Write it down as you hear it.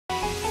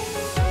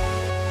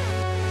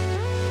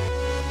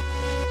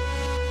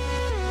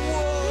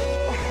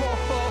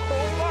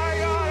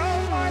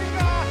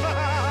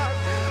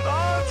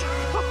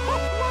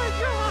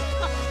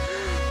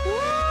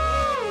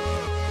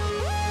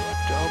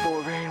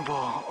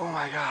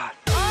my god.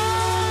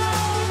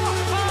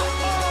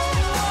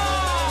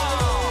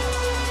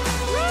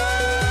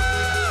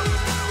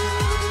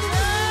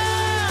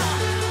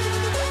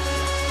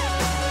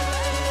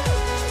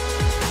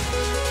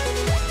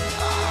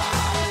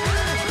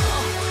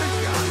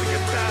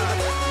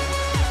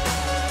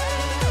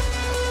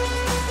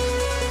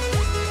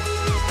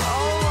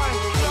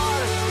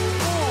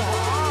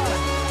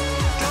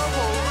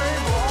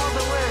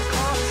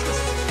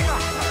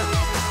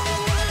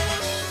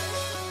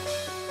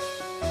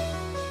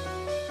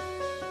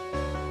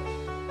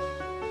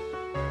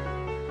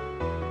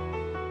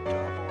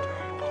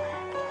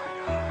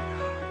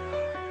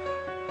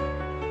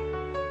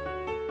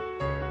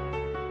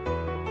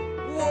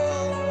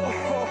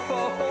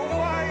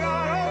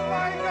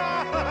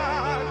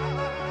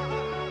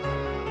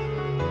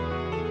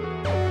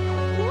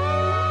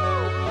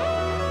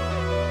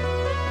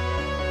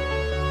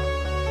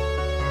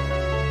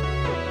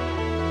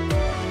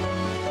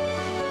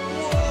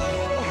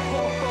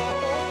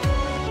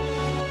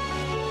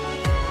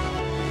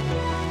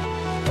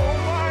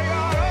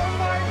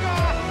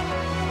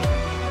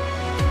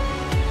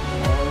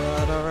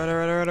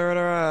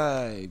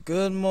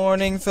 Good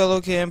morning,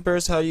 fellow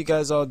campers. How you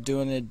guys all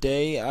doing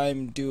today?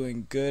 I'm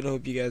doing good.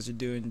 Hope you guys are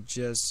doing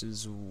just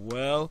as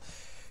well.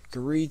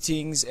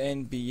 Greetings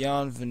and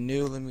beyond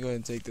Vanu. Let me go ahead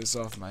and take this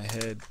off my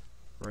head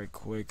right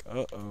quick.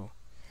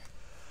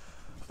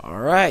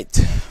 Alright.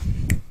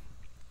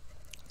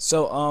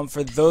 So,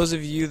 for those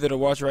of you that are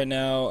watching right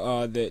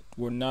now that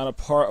were not a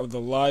part of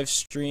the live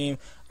stream,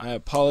 I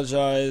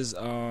apologize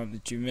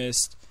that you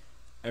missed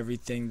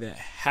everything that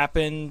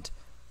happened.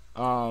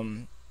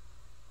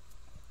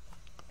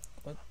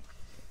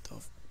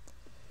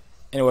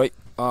 Anyway,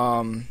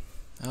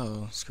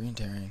 screen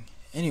tearing.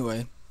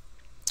 Anyway,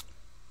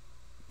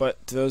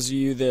 but to those of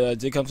you that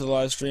did come to the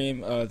live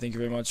stream, thank you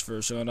very much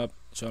for showing up,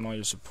 showing all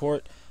your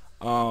support.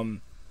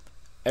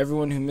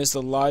 Everyone who missed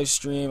the live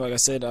stream, like I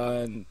said,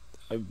 I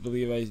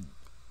believe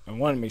I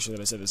wanted to make sure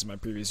that I said this in my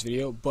previous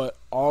video, but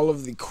all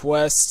of the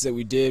quests that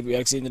we did, we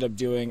actually ended up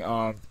doing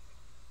a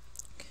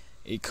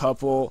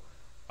couple.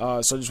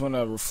 So I just want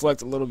to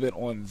reflect a little bit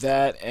on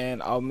that,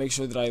 and I'll make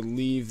sure that I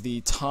leave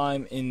the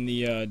time in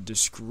the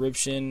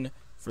description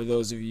for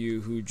those of you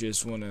who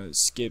just want to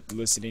skip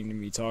listening to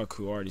me talk,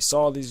 who already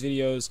saw these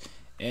videos,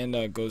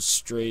 and go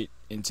straight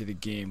into the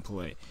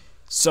gameplay.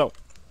 So,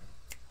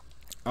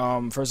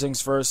 first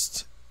things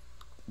first,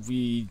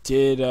 we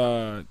did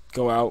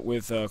go out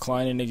with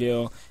Klein and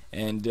Nagil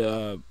and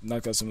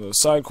knock out some of those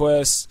side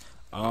quests.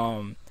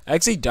 I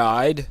actually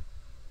died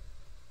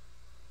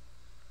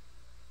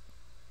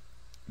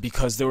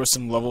because there were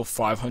some level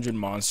 500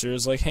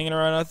 monsters like hanging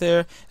around out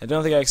there. I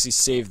don't think I actually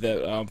saved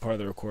that part of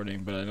the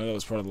recording, but I know that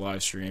was part of the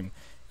live stream.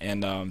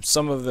 And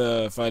some of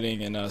the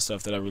fighting and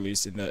stuff that I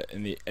released at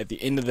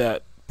the end of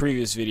that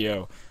previous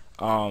video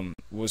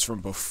was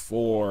from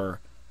before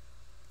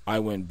I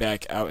went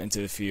back out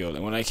into the field.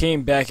 And when I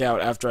came back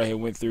out after I had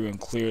went through and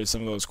cleared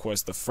some of those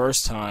quests the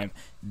first time,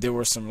 there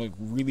were some like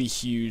really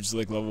huge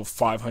like level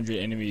 500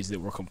 enemies that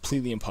were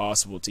completely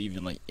impossible to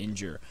even like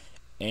injure.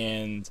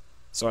 And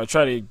so I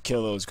tried to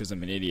kill those because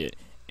I'm an idiot,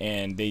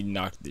 and they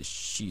knocked the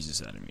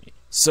Jesus out of me.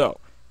 So,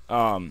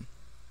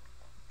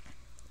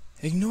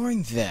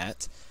 ignoring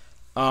that,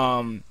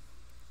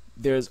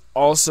 there's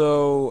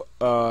also,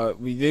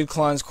 we did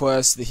Klein's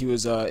quest that he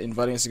was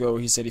inviting us to go,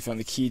 where he said he found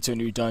the key to a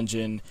new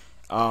dungeon.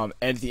 And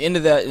at the end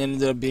of that, it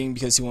ended up being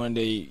because he wanted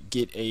to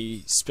get a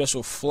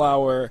special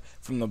flower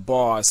from the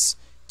boss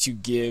to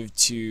give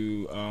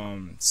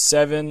to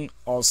Seven,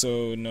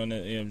 also known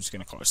as, I'm just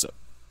going to call her so.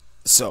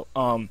 So,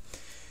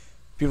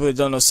 people that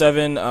don't know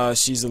Seven,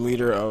 she's the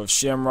leader of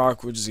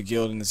Shamrock, which is a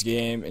guild in this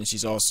game, and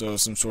she's also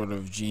some sort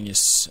of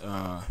genius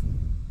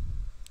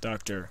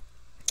doctor.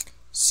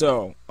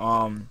 So,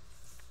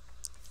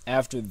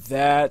 after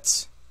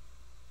that,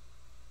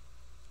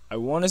 I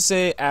want to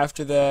say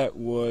after that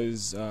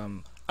was,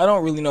 I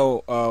don't really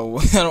know,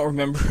 I don't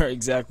remember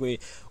exactly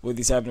what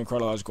these happened in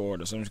chronological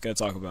order, so I'm just going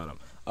to talk about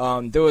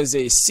them. There was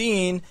a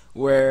scene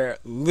where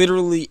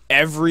literally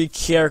every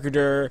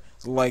character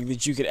like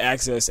that you could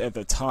access at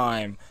the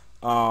time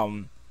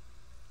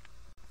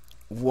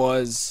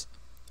was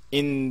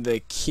in the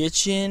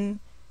kitchen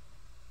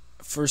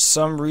for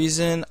some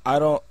reason. I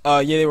don't,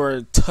 yeah, they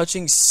were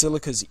touching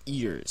Silica's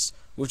ears,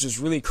 which was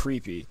really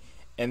creepy.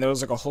 And there was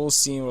like a whole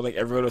scene where like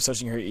everybody was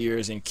touching her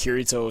ears, and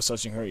Kirito was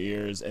touching her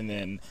ears, and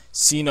then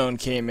Sinon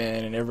came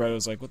in, and everybody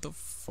was like, "What the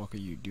fuck are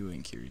you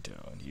doing,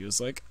 Kirito?" And he was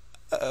like,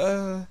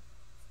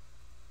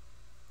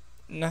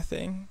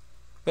 nothing.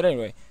 But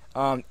anyway,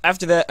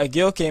 after that,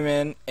 Agil came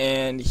in,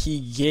 and he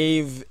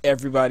gave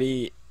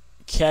everybody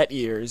cat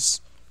ears,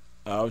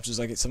 which is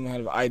like some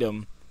kind of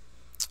item,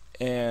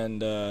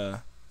 and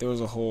there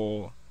was a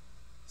whole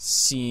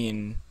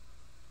scene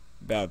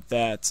about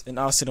that, and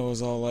Asuna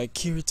was all like,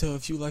 "Kirito,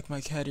 if you like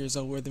my cat ears,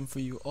 I'll wear them for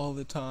you all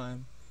the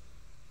time."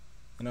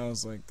 And I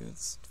was like,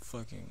 that's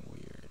fucking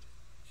weird.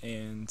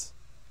 And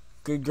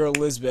good girl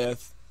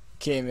Lisbeth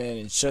came in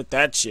and shut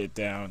that shit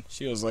down.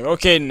 She was like,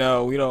 "Okay,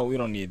 no, we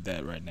don't need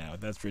that right now.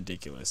 That's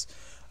ridiculous."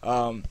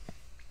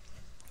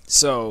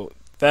 So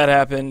that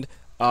happened.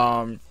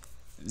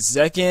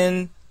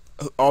 Zekin,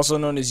 also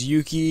known as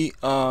Yuki,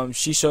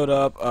 she showed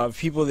up.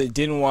 People that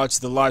didn't watch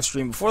the live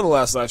stream before the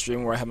last live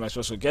stream where I had my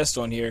special guest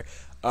on here,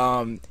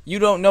 you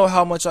don't know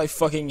how much I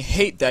fucking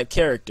hate that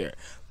character.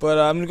 But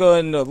I'm going to go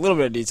into a little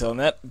bit of detail on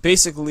that.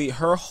 Basically,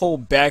 her whole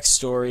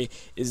backstory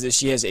is that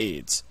she has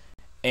AIDS.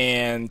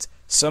 And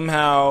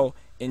somehow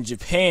in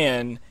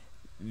Japan,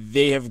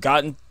 they have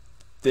gotten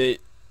the...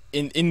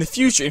 In the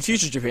future, in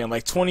future Japan,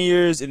 like 20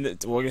 years in the...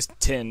 Well, I guess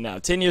 10 now.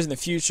 10 years in the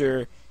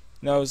future...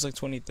 No, it was like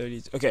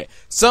 2030. Okay,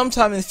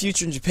 sometime in the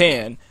future in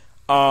Japan,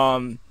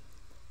 I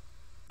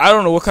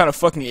don't know what kind of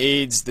fucking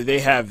AIDS that they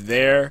have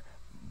there,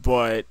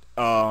 but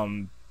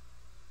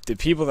the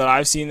people that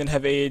I've seen that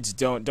have AIDS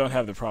don't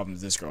have the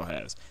problems this girl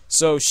has.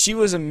 So she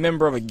was a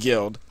member of a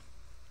guild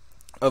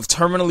of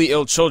terminally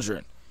ill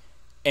children,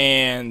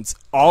 and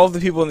all of the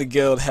people in the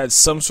guild had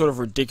some sort of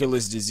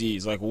ridiculous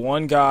disease. Like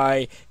one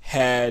guy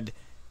had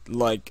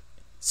like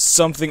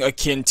something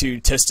akin to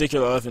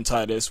testicular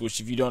elephantitis, which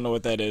if you don't know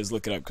what that is,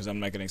 look it up because I'm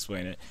not going to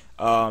explain it.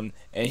 And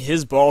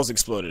his balls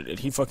exploded and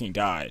he fucking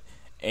died.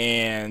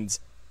 And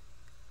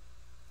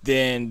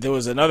then there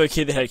was another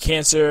kid that had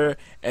cancer,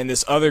 and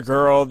this other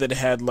girl that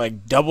had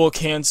like double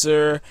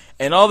cancer,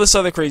 and all this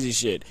other crazy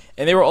shit.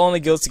 And they were all in the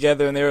guild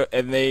together,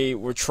 and they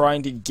were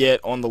trying to get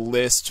on the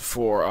list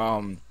for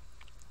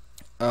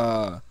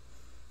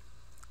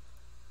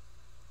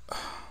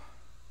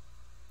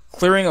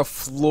clearing a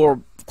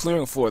floor.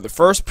 The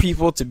first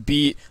people to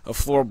beat a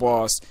floor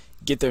boss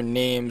get their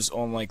names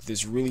on like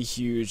this really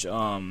huge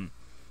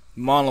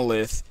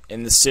monolith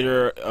in the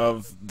center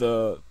of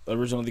the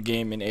original of the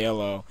game in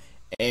ALO,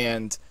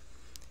 and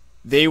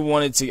they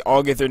wanted to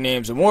all get their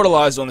names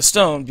immortalized on the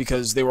stone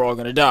because they were all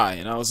gonna die.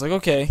 And I was like,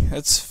 okay,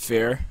 that's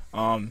fair.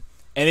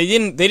 And they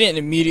didn't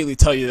immediately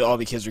tell you that all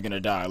the kids were gonna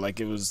die. Like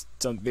they were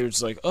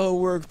just like, oh,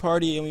 we're a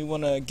party and we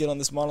want to get on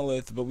this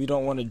monolith, but we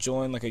don't want to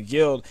join like a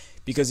guild,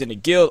 because in a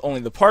guild only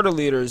the party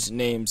leaders'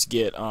 names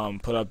get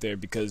put up there,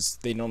 because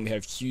they normally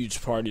have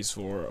huge parties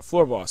for a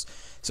floor boss.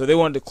 So they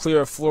wanted to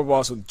clear a floor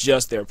boss with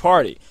just their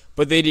party,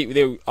 but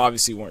they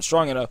obviously weren't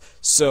strong enough.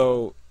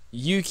 So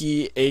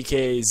Yuki,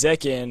 aka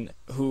Zekin,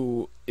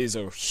 who is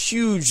a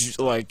huge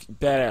like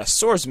badass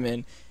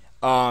swordsman,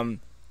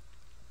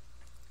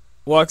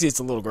 well, actually, it's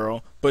a little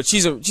girl, but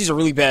she's a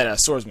really badass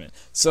swordsman.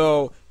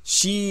 So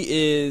she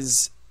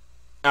is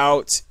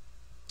out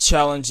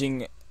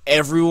challenging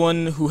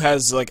everyone who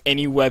has like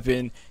any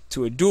weapon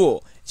to a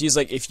duel. She's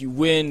like, if you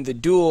win the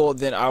duel,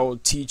 then I will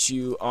teach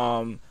you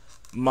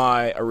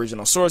my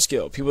original sword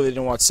skill. People that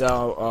didn't watch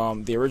Sal,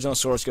 the original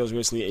sword skill is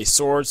basically a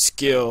sword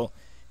skill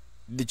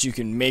that you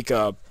can make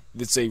up.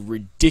 That's a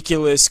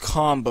ridiculous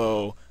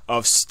combo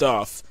of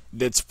stuff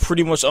that's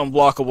pretty much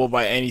unblockable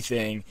by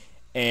anything,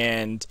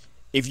 and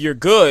if you're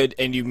good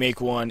and you make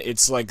one,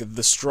 it's like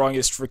the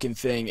strongest freaking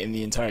thing in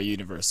the entire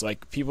universe.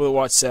 Like, people that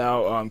watch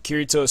Sal,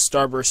 Kirito's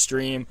Starburst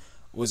stream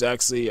was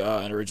actually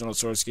an original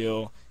sword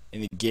skill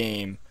in the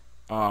game.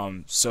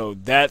 So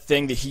that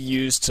thing that he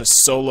used to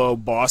solo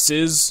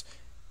bosses,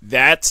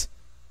 that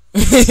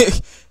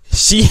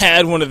she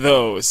had one of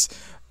those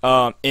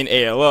in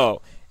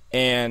ALO.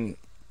 And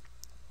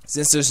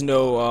since there's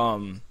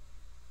no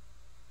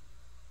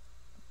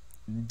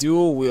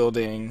dual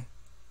wielding,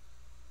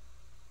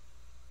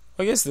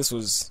 I guess this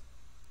was,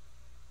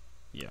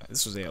 yeah,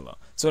 this was ALO.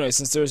 So anyway,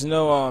 since there's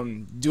no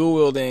dual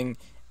wielding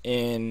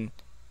in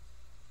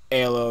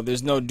ALO,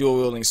 there's no dual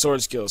wielding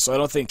sword skill. So I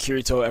don't think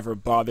Kirito ever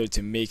bothered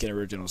to make an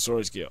original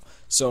sword skill.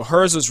 So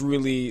hers was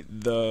really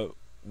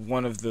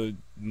one of the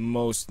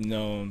most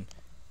known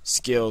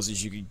skills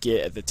that you could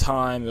get at the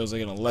time. It was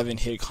like an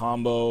 11-hit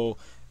combo or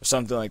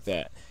something like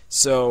that.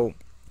 So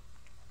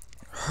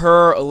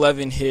her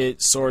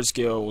 11-hit sword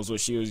skill was what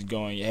she was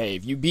going, hey,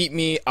 if you beat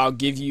me, I'll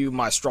give you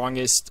my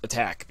strongest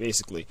attack,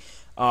 basically.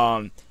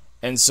 And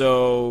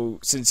so,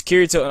 since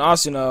Kirito and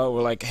Asuna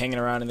were like hanging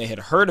around and they had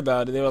heard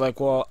about it, they were like,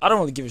 well, I don't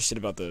really give a shit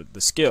about the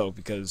skill,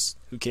 because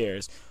who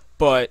cares?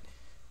 But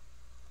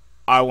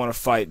I want to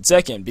fight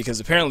Zekin, because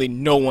apparently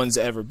no one's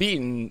ever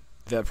beaten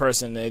that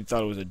person. They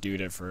thought it was a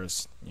dude at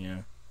first. You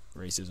know,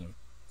 racism,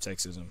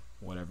 sexism,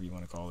 whatever you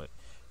want to call it.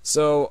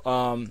 So,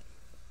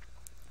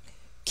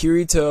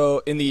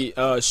 Kirito, in the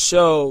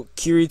show,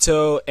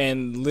 Kirito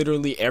and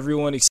literally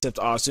everyone except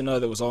Asuna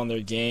that was all in their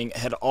gang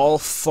had all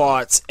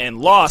fought and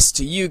lost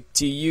to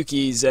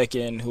Yuki,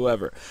 Zekin,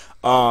 whoever.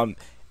 And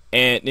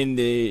in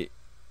the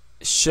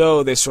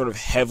show, they sort of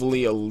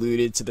heavily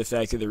alluded to the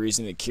fact that the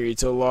reason that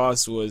Kirito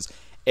lost was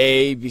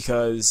A,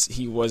 because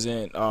he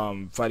wasn't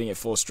fighting at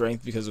full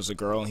strength because it was a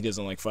girl and he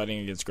doesn't like fighting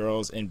against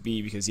girls, and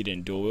B, because he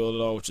didn't dual wield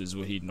at all, which is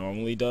what he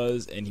normally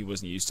does, and he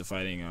wasn't used to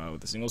fighting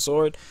with a single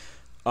sword.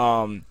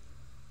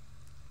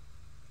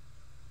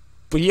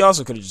 But he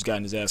also could have just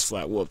gotten his ass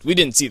flat whooped. We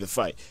didn't see the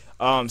fight.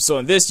 So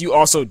in this, you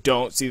also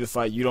don't see the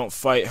fight. You don't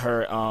fight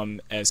her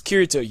as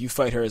Kirito. You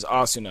fight her as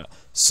Asuna.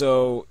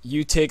 So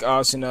you take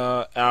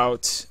Asuna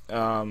out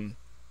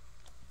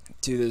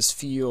to this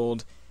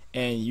field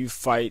and you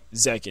fight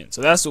Zekin.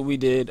 So that's what we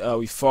did.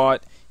 We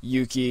fought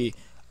Yuki,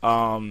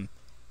 and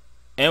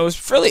it was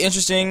fairly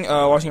interesting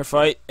watching her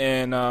fight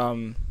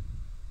and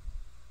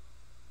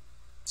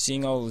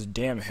seeing all those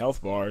damn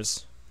health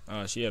bars.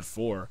 She had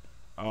 4.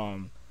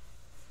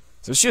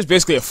 So she was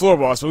basically a floor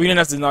boss, but we didn't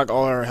have to knock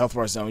all our health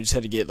bars down. We just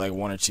had to get like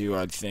 1 or 2,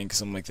 I think,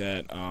 something like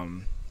that,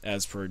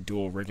 as per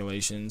duel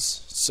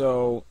regulations.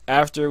 So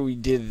after we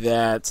did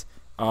that,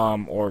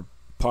 or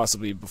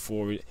possibly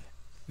before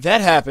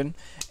that happened,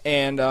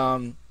 and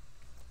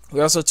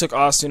we also took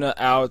Asuna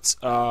out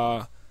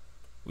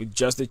with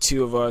just the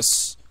 2 of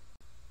us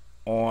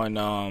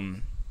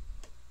on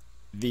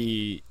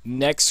the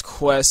next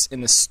quest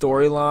in the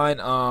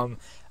storyline.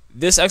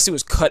 This actually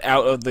was cut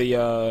out of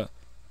the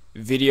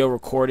video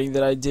recording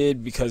that I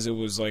did because it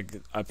was like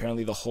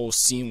apparently the whole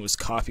scene was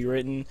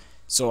copywritten,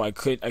 so I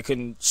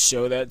couldn't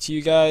show that to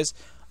you guys.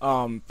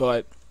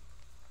 But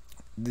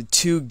the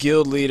 2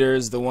 guild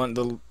leaders,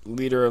 the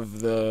leader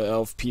of the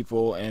elf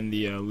people and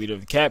the leader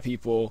of the cat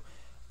people,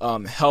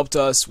 helped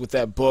us with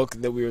that book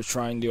that we were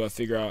trying to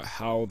figure out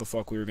how the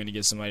fuck we were going to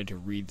get somebody to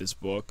read this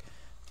book.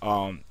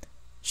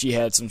 She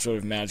had some sort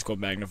of magical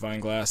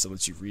magnifying glass that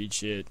lets you read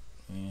shit.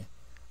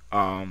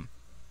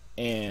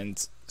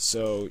 And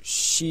so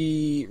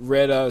she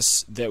read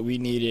us that we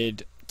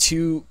needed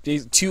two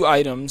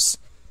items,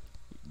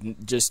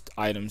 just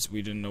items.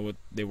 We didn't know what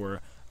they were.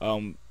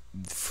 To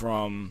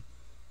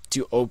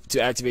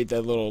activate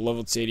that little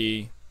level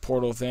city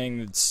portal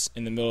thing that's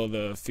in the middle of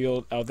the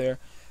field out there.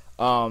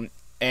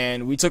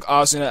 And we took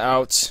Asuna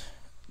out,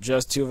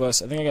 just 2 of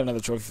us. I think I got another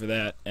trophy for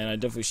that,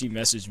 and she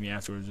messaged me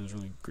afterwards. It was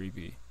really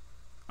creepy.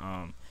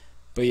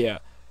 But yeah.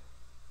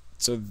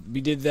 So we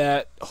did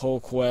that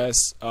whole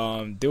quest.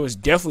 There was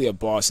definitely a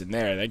boss in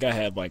there. That guy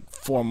had like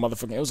 4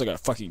 motherfucking... It was like a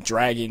fucking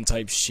dragon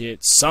type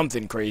shit.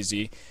 Something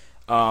crazy.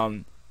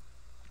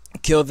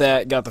 Killed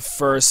that. Got the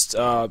first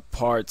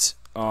part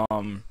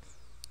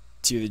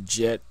to the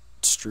jet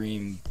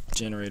stream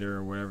generator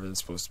or whatever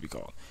it's supposed to be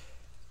called.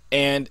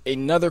 And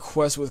another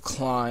quest with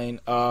Klein.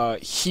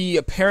 He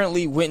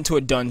apparently went into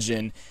a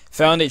dungeon,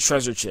 found a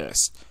treasure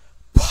chest,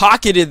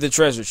 pocketed the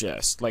treasure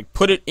chest, like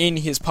put it in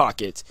his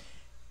pocket,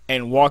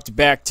 and walked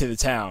back to the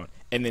town,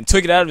 and then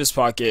took it out of his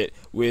pocket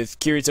with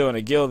Kirito and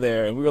a guild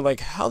there, and we were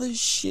like, how the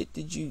shit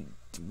did you...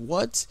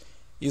 What?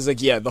 He's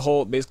like, yeah,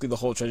 basically the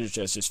whole treasure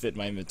chest just fit in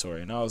my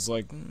inventory, and I was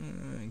like,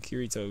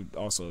 Kirito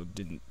also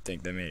didn't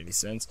think that made any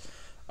sense.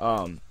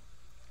 But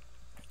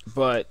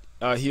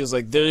he was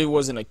like, there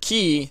wasn't a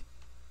key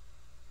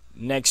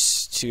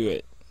next to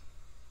it,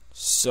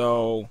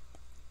 so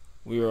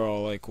we were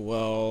all like,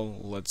 well,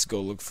 let's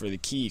go look for the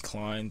key,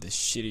 Klein. The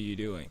shit are you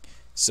doing?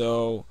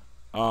 So,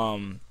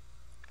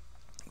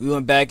 we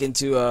went back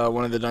into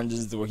one of the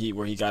dungeons where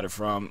he got it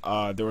from.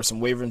 There were some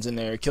wyverns in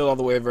there. Killed all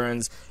the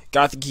wyverns.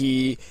 Got the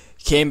key.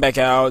 Came back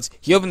out.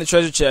 He opened the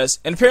treasure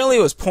chest, and apparently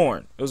it was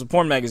porn. It was a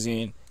porn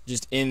magazine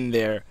just in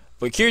there.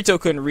 But Kirito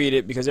couldn't read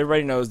it because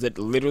everybody knows that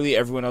literally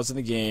everyone else in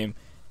the game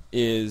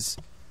is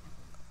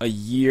a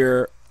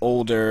year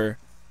older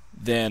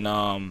than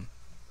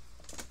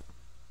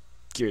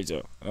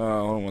Kirito.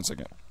 Hold on 1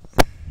 second.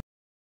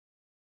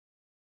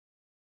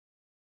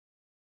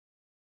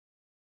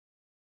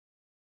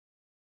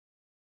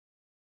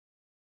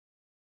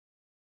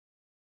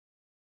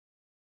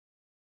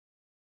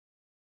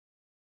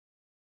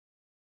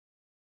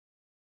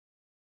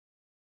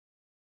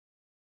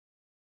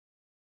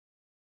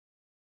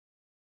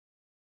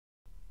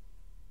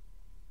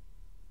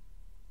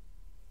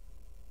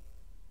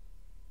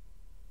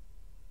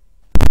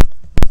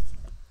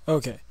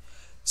 Okay,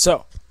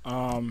 so,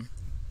 I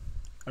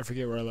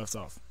forget where I left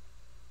off.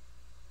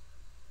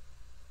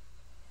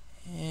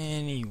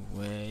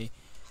 Anyway,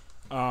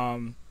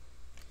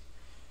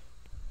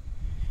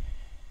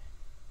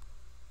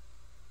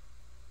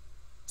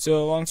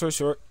 so long story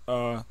short,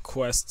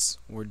 quests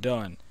were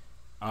done,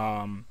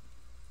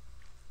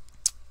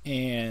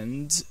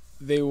 and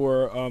they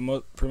were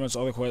pretty much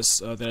all the quests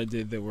that I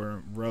did that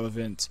were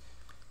relevant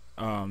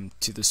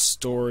to the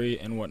story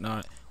and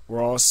whatnot were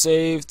all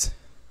saved.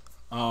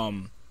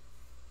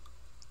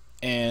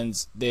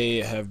 And they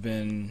have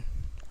been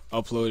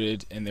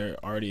uploaded, and they're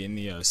already in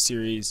the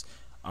series.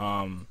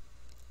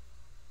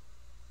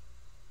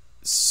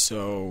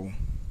 So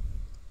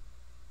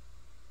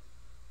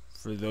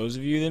for those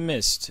of you that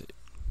missed it,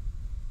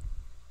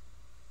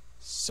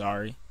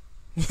 sorry.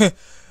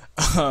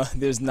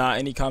 There's not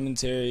any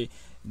commentary,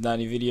 not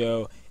any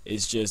video.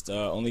 It's just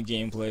only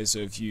gameplay. So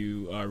if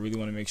you really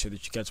want to make sure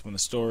that you catch up on the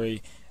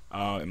story,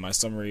 and my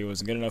summary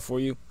wasn't good enough for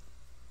you,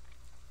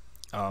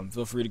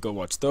 feel free to go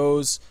watch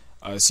those,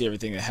 see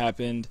everything that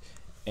happened,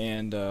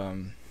 and let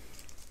me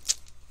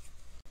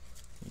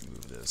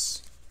move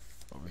this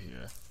over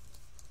here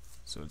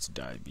so it's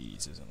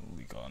diabetes doesn't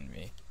leak on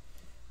me.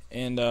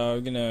 And we're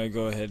gonna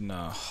go ahead and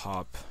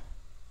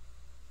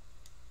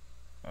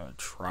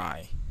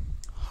try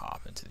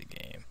hop into the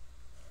game.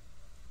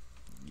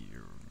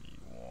 Give me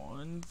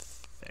 1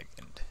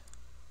 second.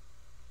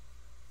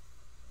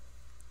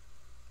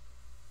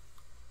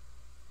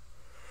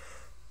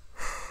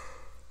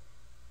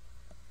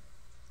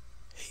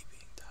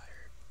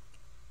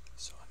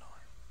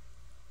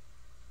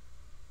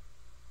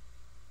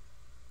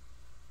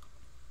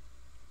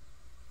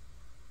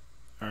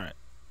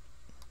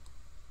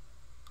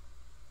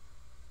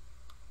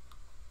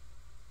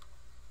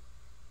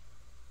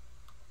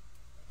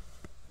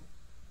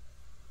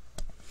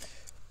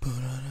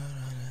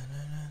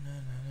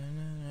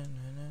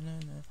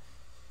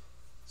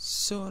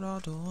 Sword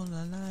Art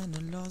Online, I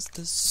lost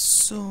the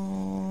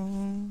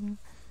song.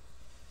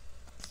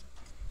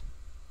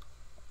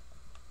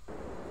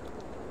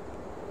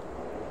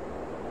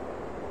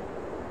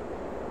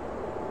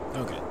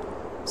 Okay,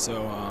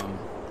 so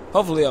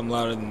hopefully I'm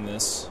louder than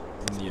this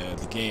in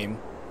the game,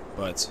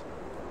 but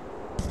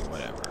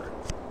whatever.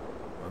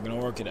 We're gonna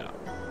work it out.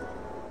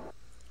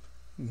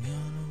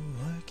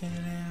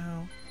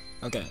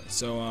 Okay,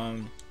 so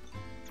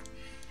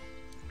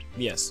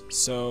yes.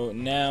 So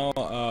now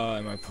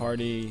in my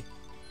party,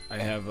 I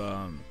have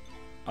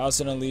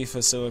Asuna,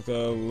 Leafa, Silica,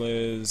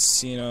 Liz,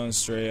 Sino,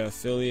 Straya,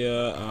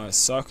 Philia,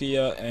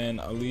 Sakuya, and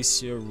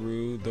Alicia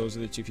Rue. Those are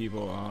the two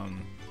people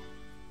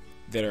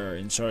that are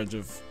in charge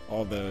of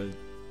all the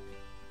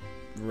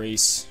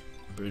race,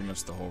 pretty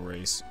much the whole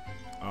race,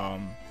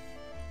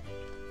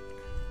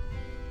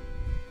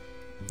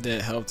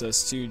 that helped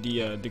us to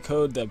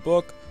decode that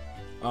book.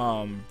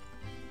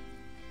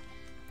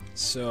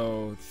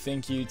 So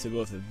thank you to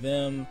both of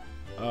them.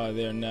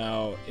 They're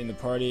now in the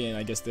party, and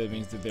I guess that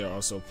means that they're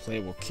also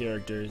playable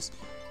characters.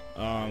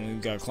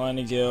 We've got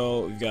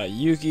Kleinagil, we've got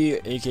Yuki,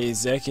 aka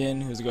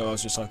Zekin, who's the girl I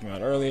was just talking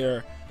about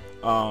earlier.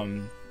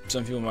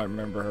 Some people might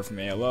remember her from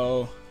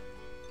ALO.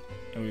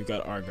 And we've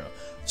got Argo.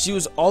 She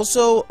was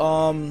also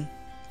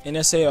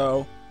in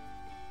SAO.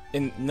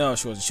 No,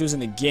 she wasn't. She was in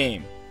the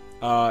game.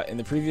 In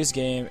the previous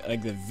game,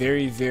 like the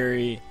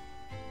very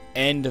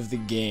end of the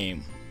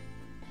game.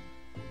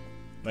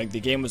 Like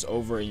the game was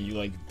over and you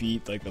like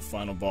beat like the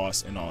final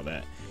boss and all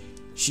that.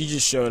 She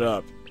just showed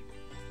up.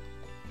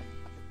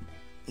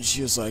 And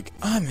she was like,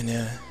 I've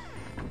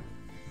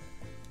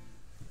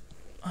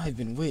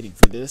been waiting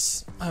for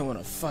this. I want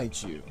to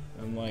fight you.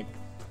 I'm like,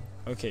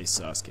 okay,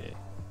 Sasuke.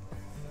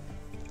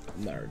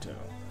 Naruto.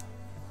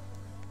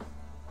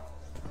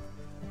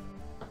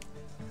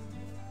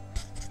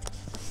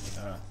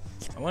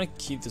 I want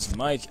to keep this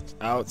mic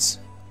out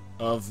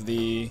of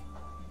the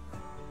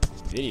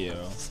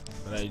video,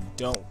 but I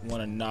don't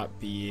want to not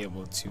be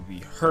able to be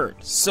heard.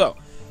 So,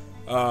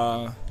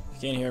 you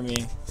can't hear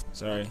me.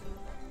 Sorry.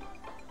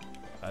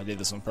 I did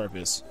this on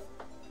purpose,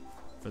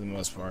 for the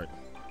most part.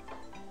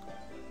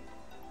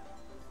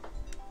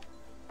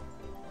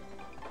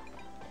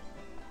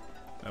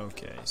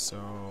 Okay,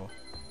 so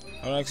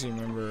I don't actually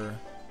remember.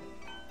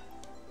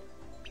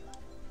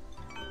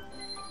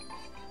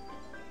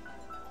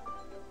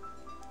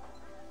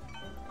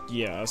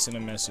 Yeah, I sent a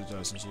message to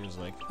us and she was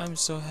like, I'm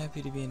so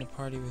happy to be in a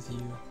party with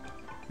you.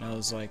 And I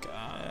was like,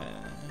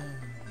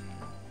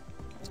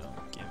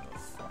 don't give a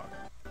fuck.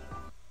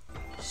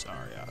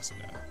 Sorry,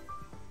 Asuna.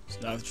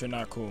 It's not that you're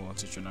not cool,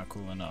 it's that you're not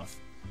cool enough.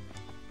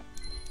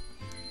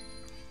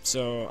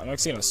 So, I'm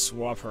actually gonna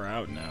swap her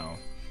out now.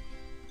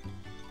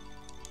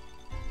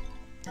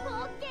 Yeah,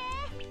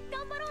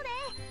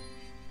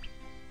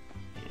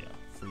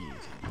 for you.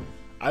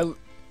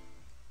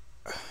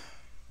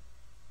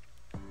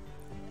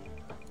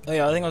 Oh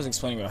yeah, I think I was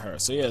explaining about her.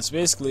 So yeah, it's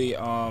basically,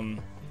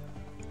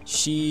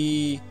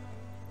 she,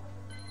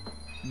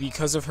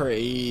 because of her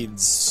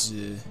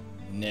AIDS-ness,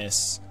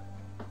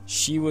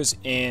 she was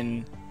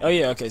in, oh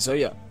yeah, okay, so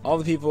yeah, all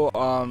the people,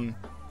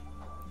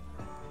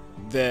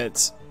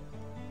 that,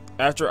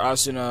 after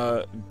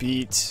Asuna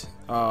beat,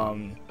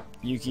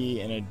 Yuki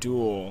in a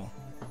duel,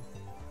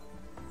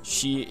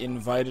 she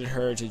invited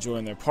her to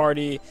join their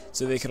party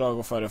so they could all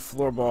go fight a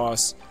floor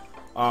boss.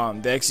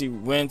 They actually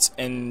went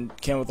and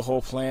came up with the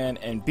whole plan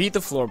and beat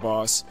the floor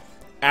boss.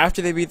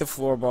 After they beat the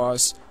floor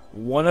boss,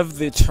 one of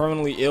the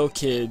terminally ill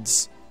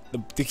kids,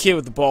 the kid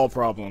with the ball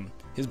problem,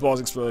 his balls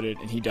exploded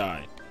and he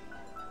died.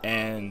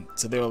 And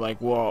so they were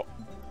like, well,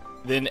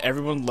 then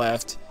everyone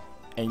left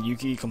and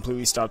Yuki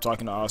completely stopped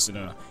talking to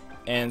Asuna.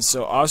 And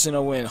so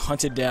Asuna went and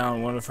hunted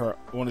down one of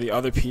the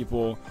other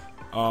people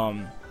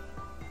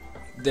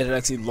that had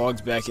actually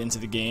logged back into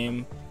the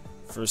game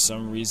for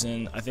some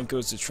reason. I think it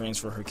was to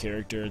transfer her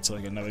character to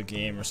like another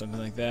game or something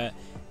like that,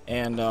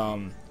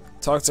 and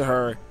talked to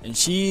her, and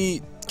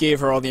she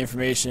gave her all the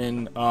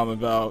information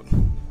about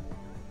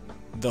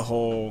the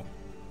whole,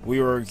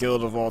 we were a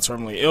guild of all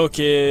terminally ill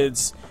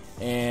kids,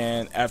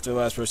 and after the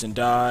last person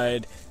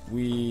died,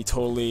 we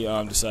totally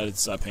decided to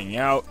stop hanging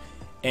out.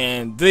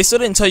 And they still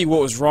didn't tell you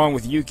what was wrong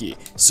with Yuki.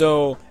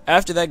 So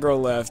after that girl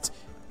left,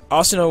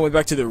 Asuna went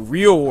back to the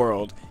real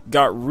world,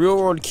 got real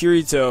world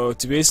Kirito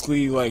to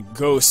basically like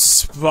go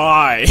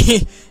spy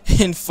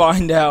and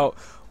find out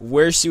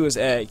where she was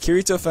at.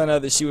 Kirito found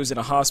out that she was in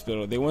a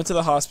hospital. They went to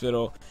the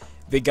hospital.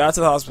 They got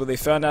to the hospital. They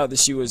found out that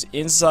she was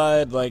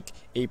inside like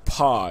a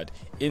pod,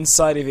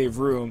 inside of a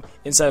room,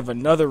 inside of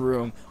another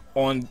room,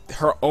 on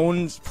her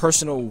own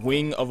personal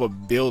wing of a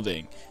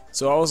building.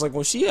 So I was like,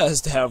 well, she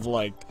has to have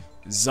like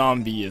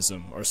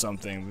zombieism or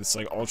something that's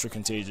like ultra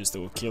contagious that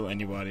will kill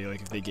anybody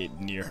like if they get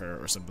near her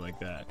or something like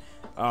that.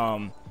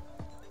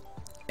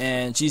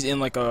 And she's in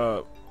like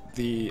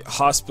the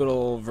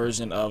hospital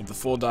version of the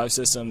full dive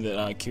system that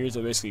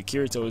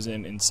Kirito was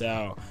in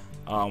Sao,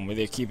 where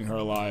they're keeping her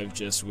alive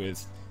just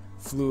with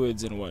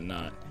fluids and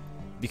whatnot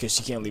because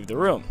she can't leave the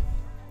room.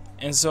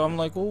 And so I'm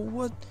like, well,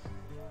 what?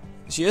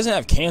 She doesn't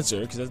have cancer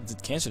because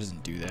cancer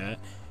doesn't do that.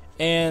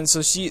 And so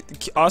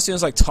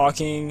Asuna like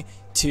talking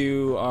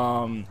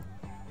to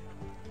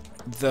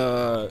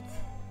the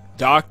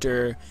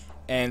doctor,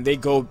 and they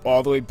go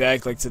all the way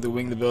back like to the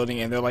wing of the building,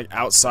 and they're like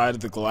outside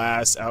of the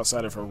glass,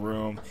 outside of her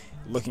room,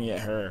 looking at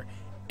her,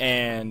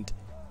 and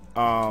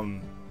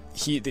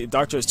the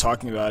doctor is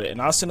talking about it, and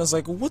Asuna's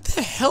like, what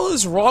the hell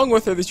is wrong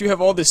with her that you have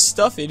all this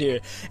stuff in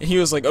here? And he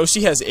was like, oh,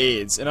 she has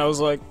AIDS. And I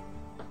was like,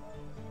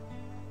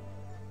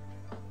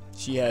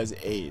 she has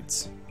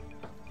AIDS.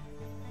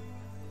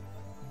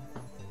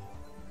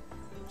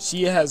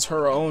 She has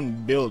her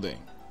own building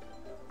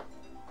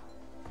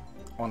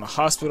on a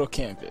hospital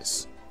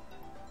campus,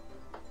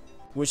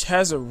 which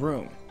has a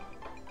room,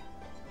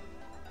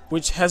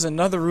 which has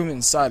another room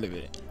inside of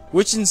it,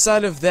 which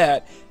inside of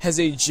that has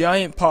a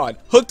giant pod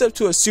hooked up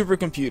to a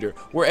supercomputer,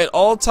 where at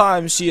all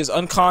times she is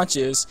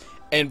unconscious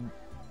and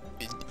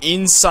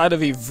inside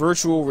of a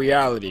virtual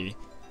reality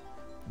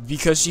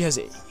because she has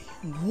a...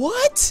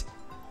 What?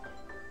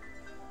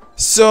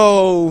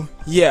 So,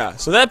 yeah,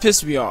 so that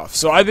pissed me off.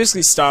 So I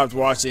basically stopped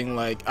watching,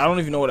 like, I don't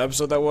even know what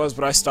episode that was,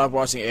 but I stopped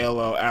watching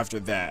ALO after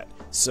that.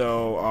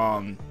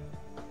 So,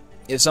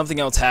 if something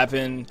else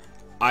happened,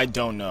 I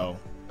don't know.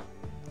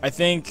 I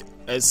think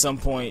at some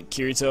point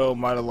Kirito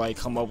might have like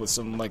come up with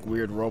some like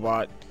weird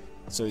robot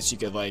so that she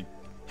could like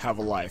have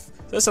a life.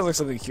 That sounds like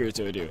something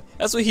Kirito would do.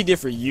 That's what he did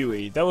for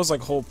Yui. That was like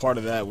a whole part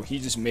of that, where he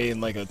just made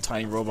like a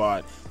tiny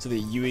robot so that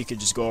Yui could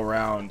just go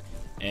around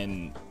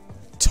and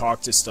talk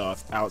to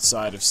stuff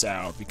outside of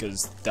Sao,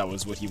 because that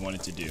was what he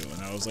wanted to do.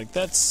 And I was like,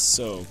 that's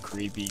so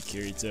creepy,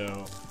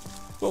 Kirito.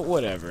 But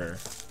whatever.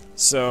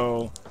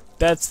 So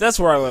that's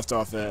where I left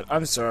off at.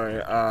 I'm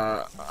sorry.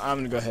 I'm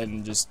gonna go ahead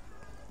and just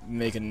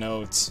make a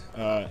note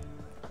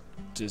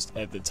just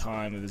at the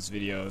time of this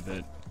video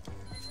that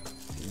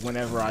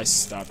whenever I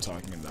stop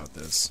talking about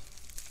this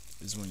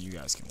is when you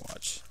guys can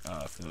watch,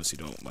 for those who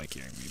don't like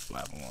hearing me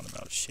blabber on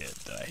about shit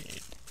that I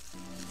hate.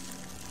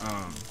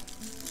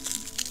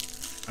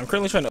 I'm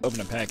currently trying to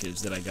open a package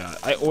that I got.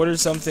 I ordered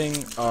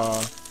something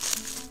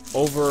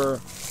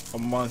over a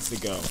month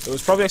ago. It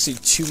was probably actually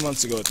 2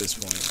 months ago at this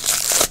point,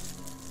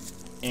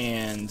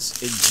 and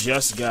it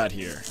just got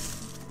here.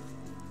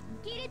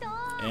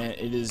 And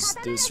it is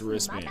this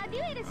wristband.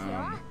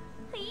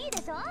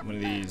 One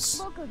of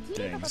these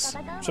things.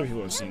 I'm sure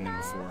people have seen them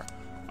before.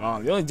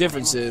 The only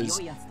difference is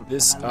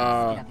this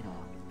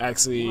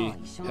actually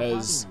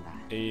has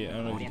a, I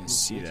don't know if you can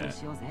see that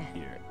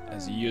here,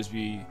 has a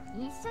USB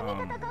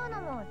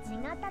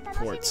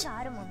port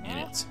in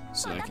it,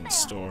 so I can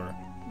store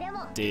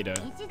data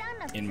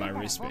in my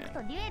wristband.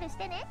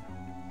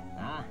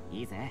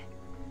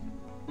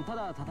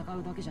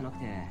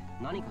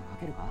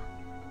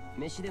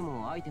 飯で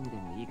もアイテムで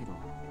もいいけど。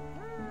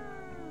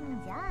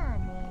じゃあ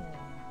ね、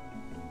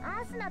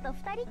アスナと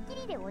二人っき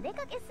りでお出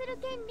かけする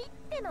権利っ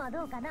てのは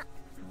どうかな。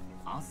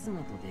アス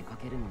ナと出か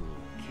けるのに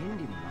権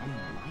利も何も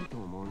ないと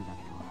思うんだ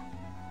け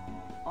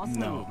ど。アス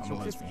ナに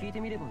直接聞い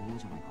てみればいいん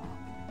じゃないか。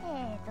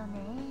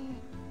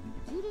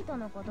キリト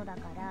のことだ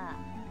から、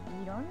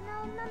いろん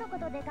な女の子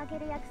と出かけ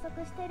る約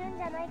束してるん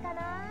じゃないか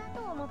な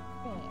と思っ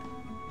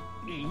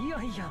て。い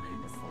やいや、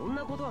そん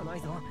なことはな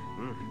いぞ。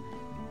うん。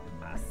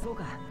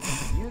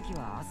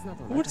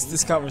 What is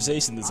this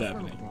conversation that's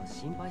happening?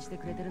 分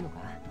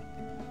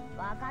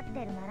かっ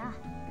てるなら、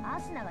ア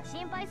スナが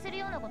心配する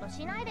ようなこと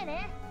しないで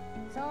ね。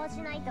そう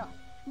しないと、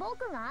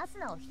僕がアス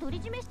ナを独り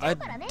占めしちゃう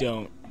からね。I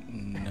don't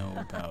know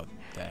about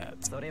that.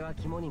 それは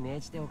肝に銘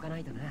じておかな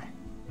いとな。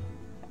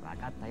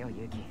分かったよ、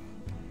ユキ。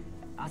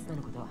アスナ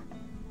のこと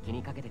気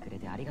にかけてくれ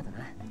てありがとな。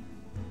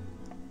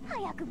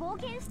早く冒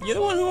険した。 You're the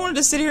one who wanted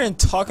to sit here and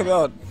talk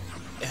about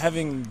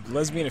having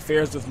lesbian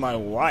affairs with my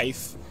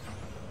wife.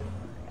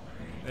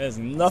 That has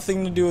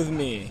nothing to do with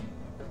me.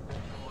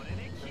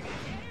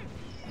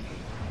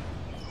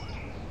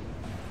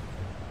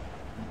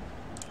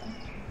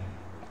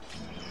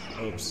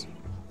 Oops.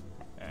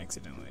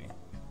 Accidentally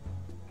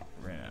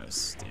ran out of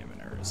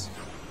staminers.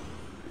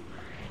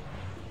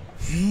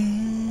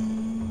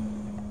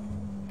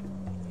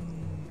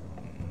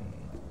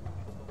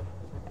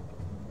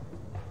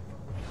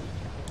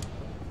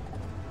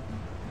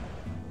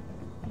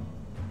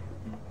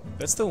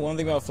 That's the one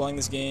thing about flying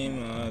this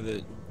game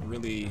that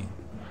really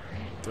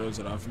throws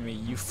it off for me.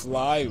 You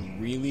fly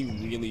really,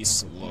 really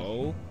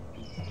slow,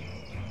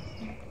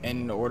 and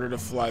in order to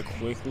fly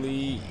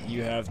quickly,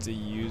 you have to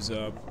use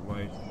up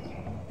like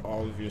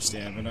all of your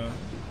stamina.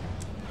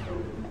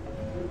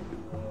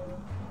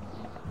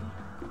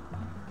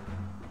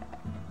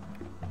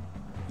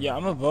 Yeah,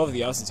 I'm above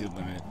the altitude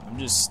limit. I'm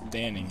just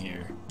standing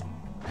here,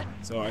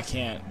 so I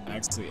can't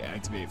actually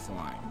activate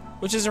flying,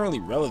 which isn't really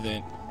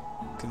relevant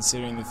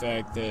considering the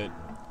fact that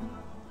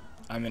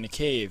I'm in a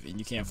cave and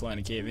you can't fly in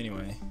a cave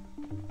anyway.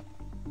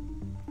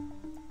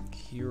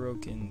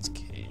 Hirokin's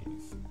cave.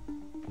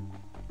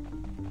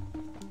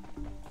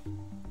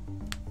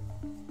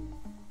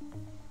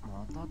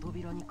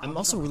 I'm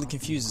also really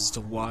confused as to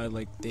why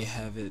like they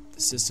have the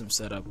system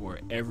set up where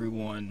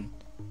everyone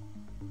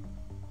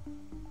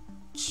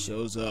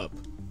shows up.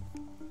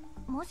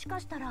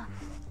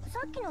 さ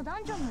っきのダ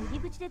ンジョンの入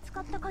り口で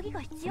使った鍵が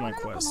必要 My な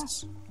のかも。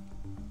 quests.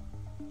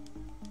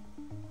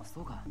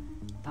 そうか、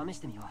試し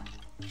てみよう。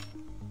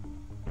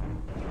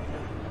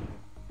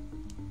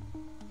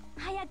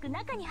早く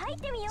中に入っ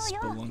てみよう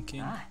よ。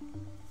 Spelunking.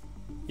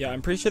 Yeah,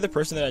 I'm pretty sure the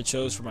person that I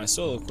chose for my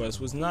solo quest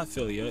was not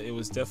Philia. It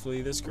was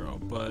definitely this girl.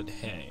 But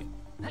hey,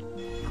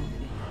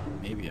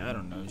 maybe I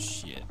don't know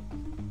shit.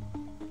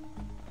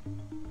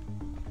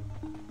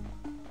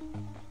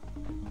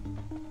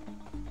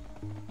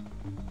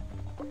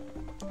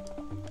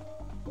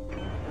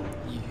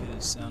 You hear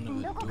the sound of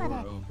a door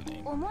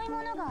opening 重い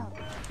ものが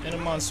and a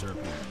monster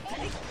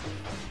appearing.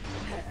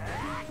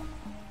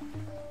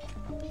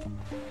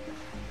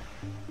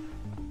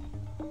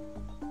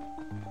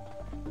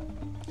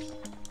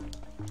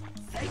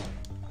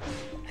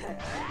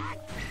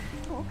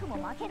 僕も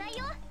負けない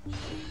よ。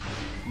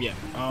 Yeah.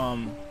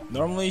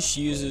 Normally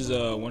she uses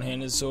a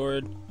one-handed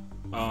sword.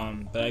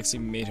 But I actually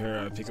made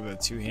her pick up a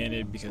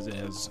two-handed because it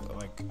has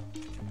like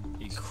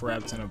a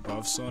crap ton of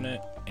buffs on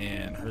it,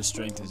 and her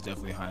strength is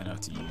definitely high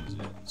enough to use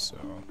it. So,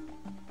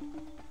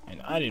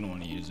 and I didn't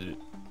want to use it.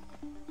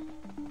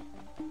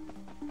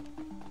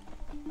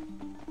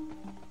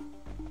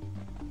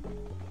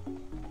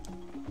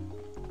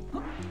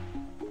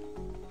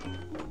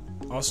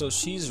 Also,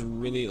 she's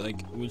really,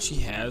 like, when she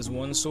has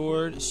one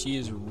sword, she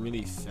is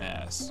really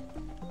fast.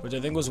 Which I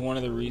think was one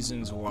of the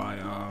reasons why,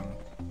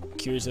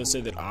 Kirito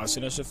said that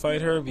Asuna should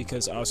fight her,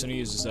 because Asuna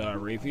uses a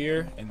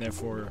rapier, and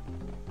therefore,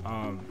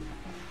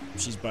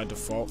 she's by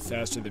default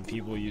faster than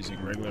people using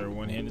regular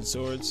one-handed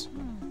swords.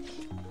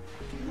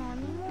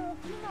 何も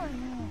起きないね。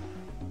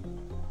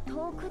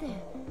遠くで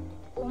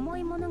重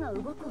いものが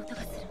動く音が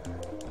する。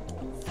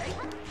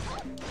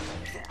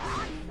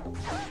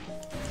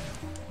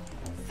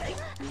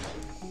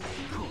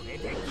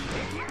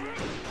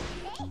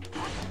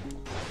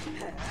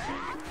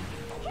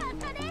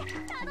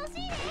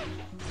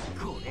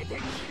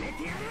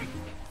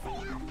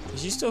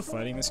Is she still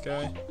fighting this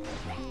guy? う。さ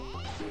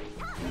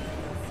すが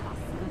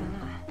だ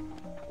な。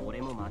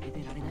俺も負け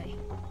てられない。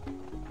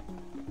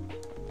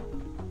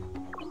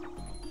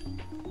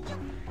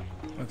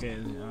 Okay,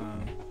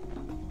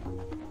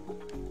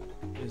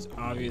 as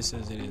obvious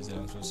as it is that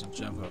I'm supposed to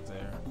jump up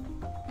there,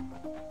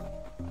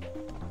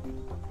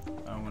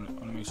 I want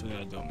to make sure that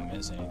I don't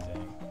miss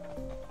anything.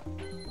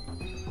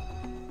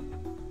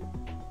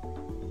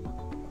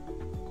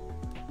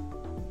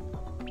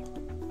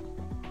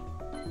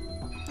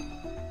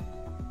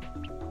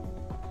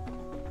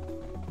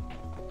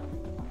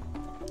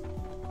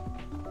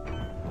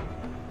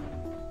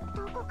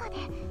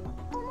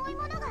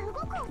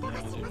 Yeah, I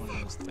didn't want to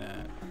miss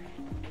that.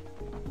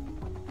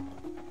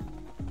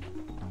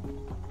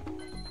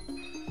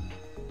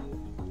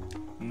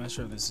 I'm not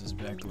sure if this is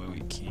back the way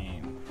we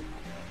came.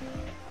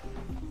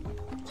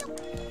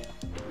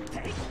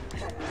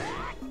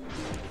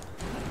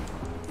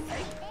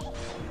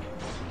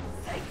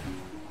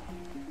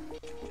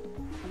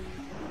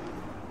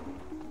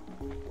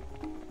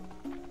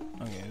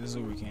 Okay, this is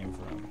where we came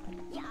from.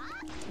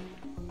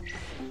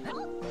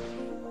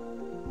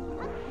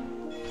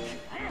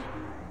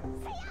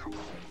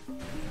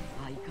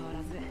 相変わ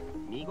らず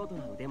見事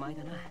な腕前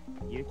だな、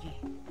ユキ。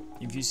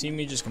 If you see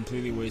me just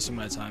completely wasting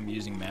my time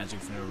using magic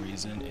for no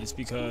reason, it's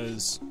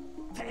because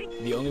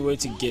the only way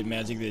to get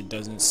magic that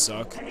doesn't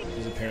suck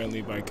is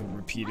apparently by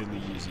repeatedly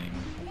using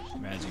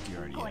magic you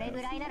already これぐ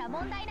have. らいなら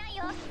問題ない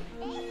よ。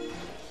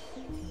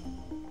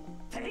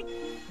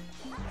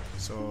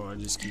 So I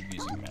just keep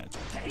using magic.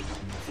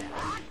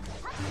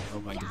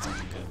 Hope I get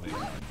something good later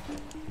on.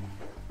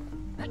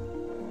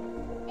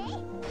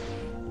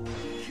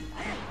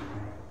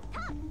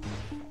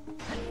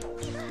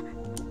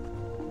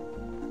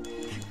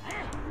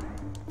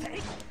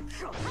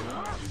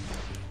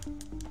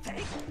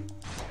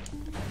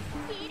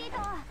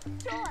 Kirito、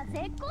今日は絶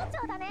好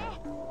調だね。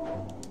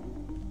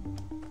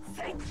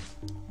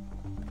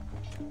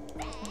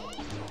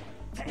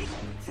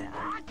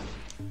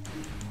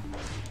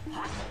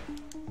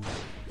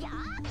やっ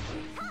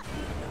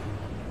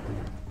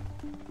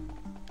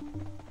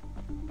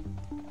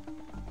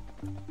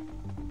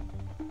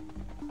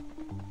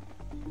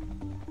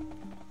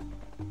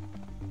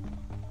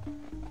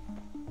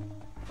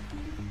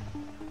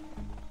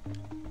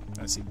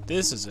Now see,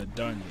 this is a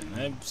dungeon.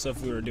 That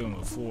stuff we were doing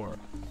before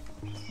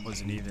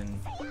wasn't even.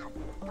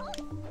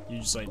 You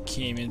just like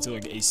came into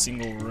like a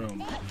single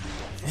room.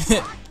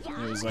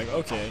 And it was like,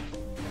 okay,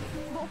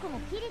 僕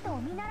もキリト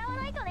を見習わ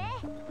ないとね。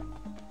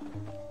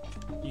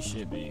 you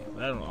should be.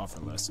 But I don't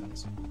offer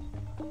lessons.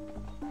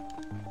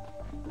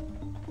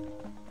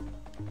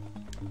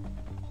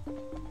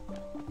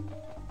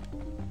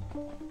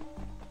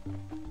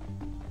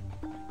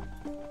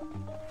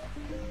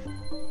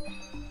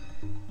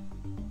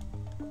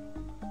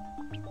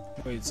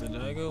 Wait, so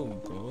did I go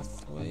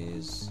both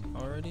ways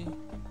already?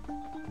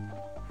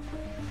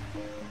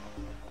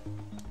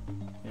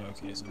 Yeah,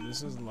 okay, so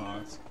this is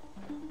locked.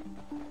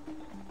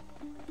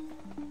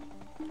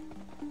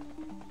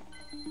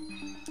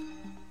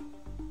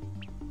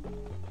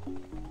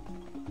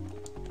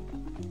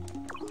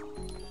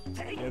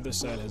 The other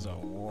side has a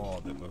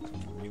wall that looks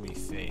really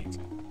fake.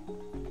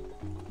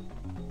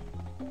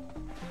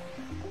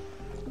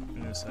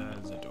 And this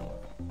has a door.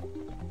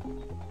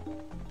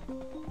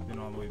 Then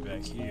all the way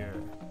back here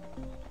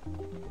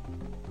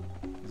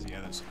is the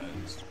other side.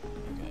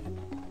 Okay.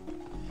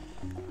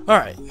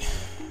 Alright.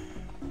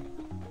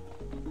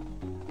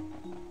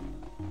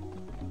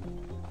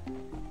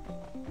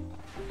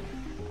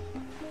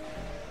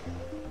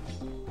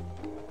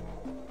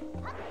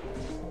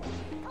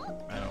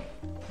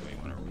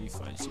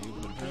 Fight you,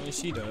 but apparently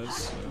she does,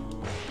 so...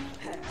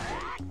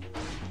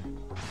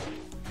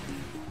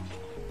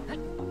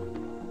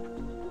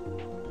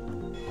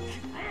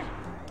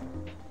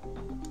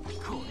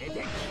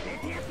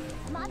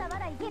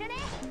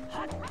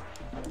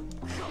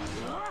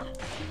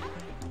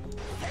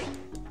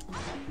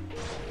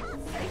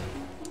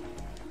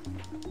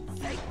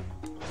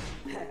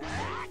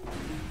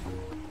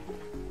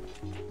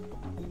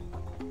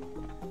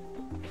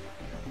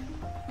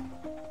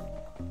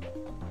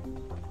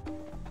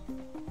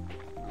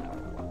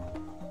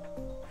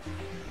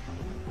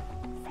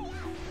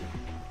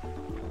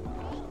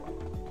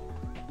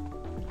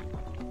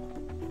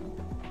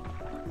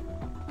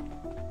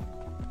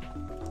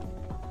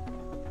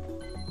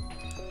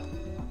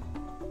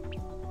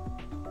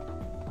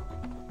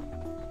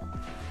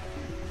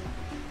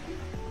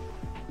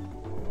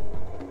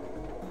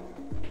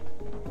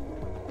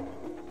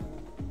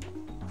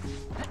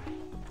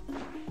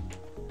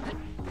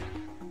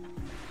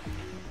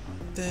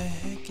 What the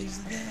heck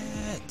is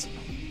that?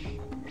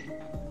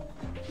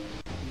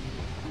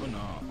 Oh no.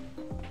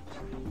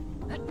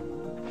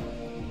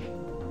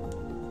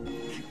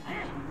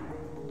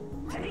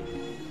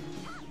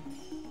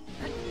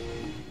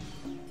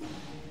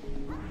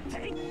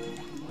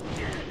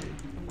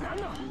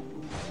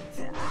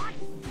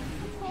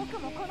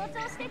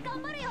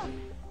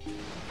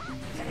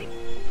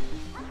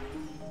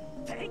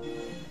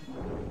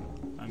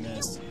 I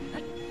missed.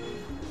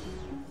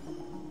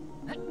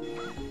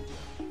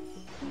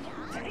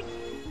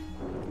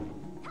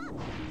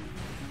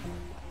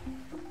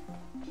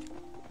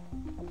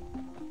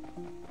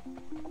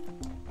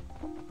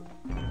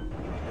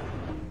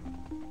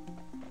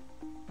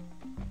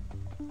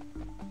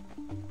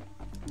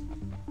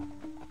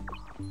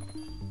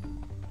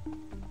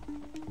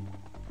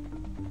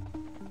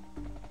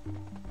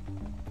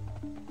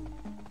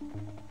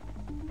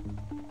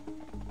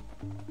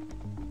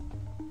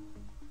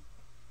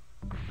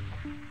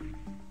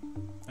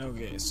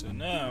 Okay, so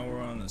now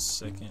we're on the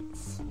second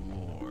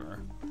floor.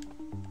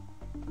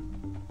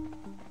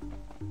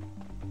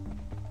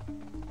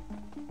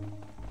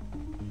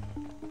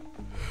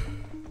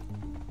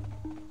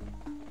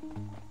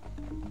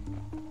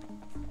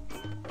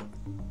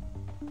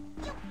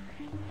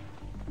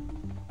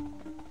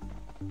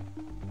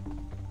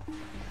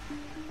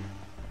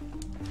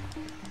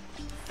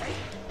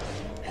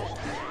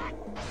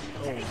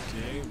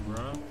 Okay,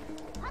 bro.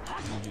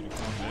 I need you to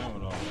calm down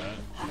with all that.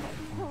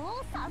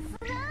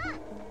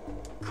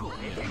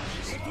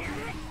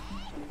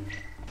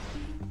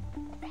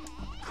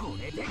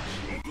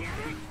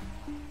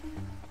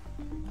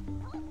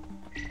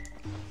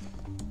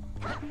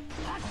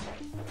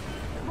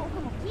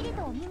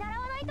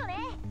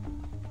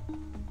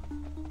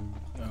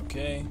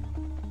 Okay.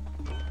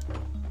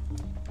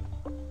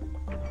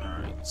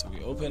 Alright, so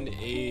we opened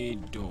a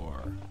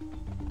door.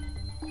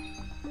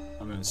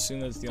 I'm gonna assume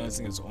that's the only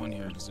thing that's on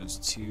here because there's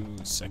 2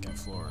 second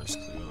floors,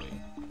 clearly.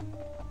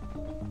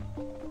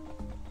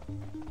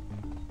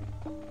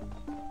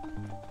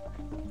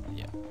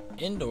 Yeah.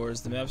 Indoors,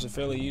 the maps are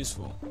fairly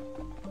useful.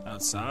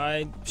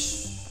 Outside,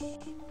 psh,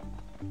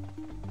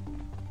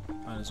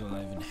 might as well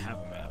not even have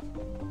a map.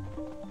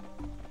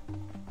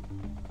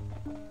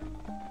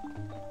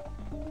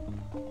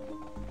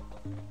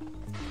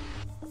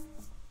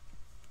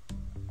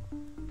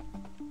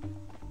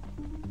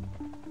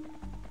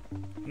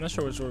 I'm not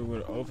sure which door we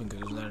would open because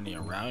there's not any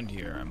around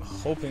here. I'm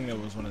hoping that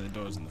was one of the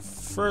doors on the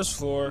first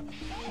floor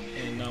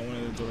and not one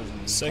of the doors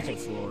on the second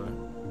floor.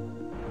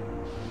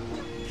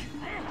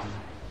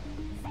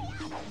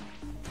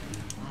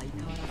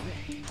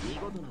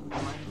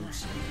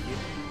 Oops.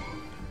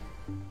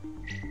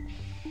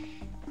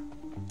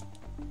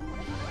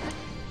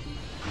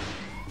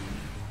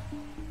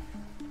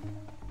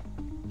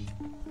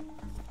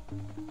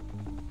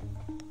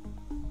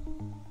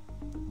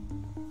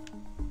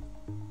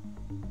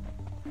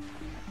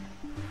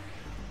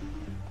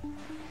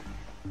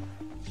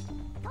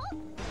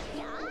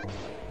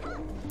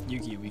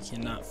 Yuki, we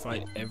cannot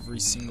fight every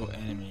single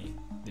enemy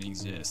that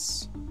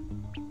exists.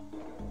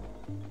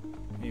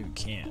 Maybe we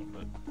can,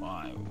 but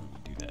why would we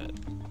do that?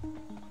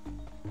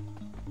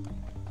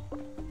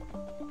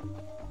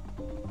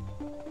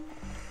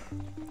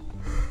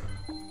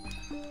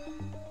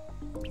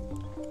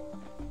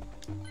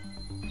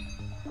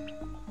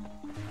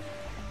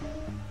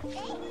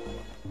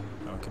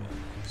 Okay,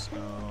 so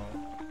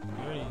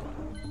we already...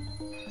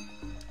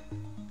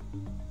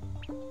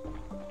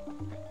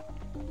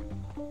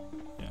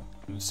 Yeah,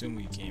 I assume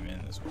we came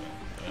in this way,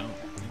 but I don't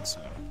think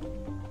so.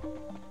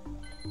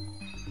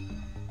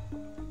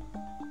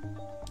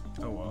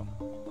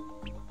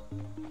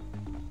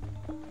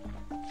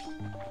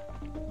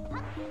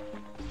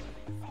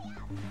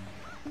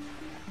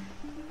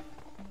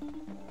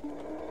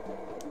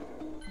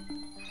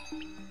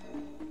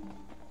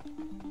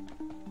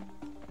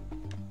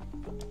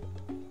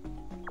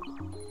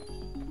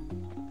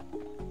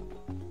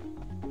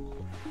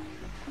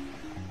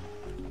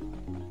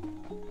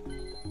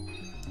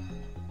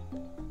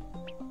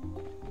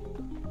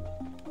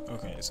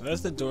 Okay, so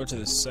that's the door to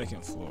the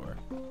second floor.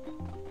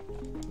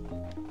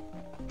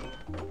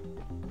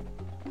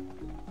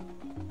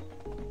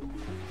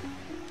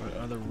 But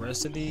are the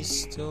rest of these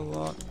still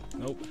locked?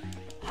 Nope.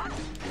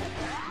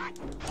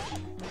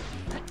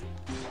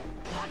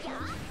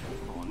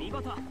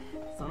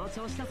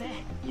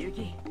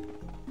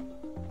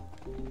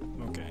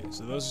 Okay,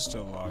 so those are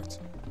still locked.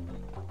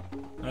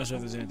 Not sure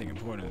if there's anything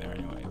important in there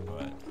anyway,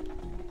 but...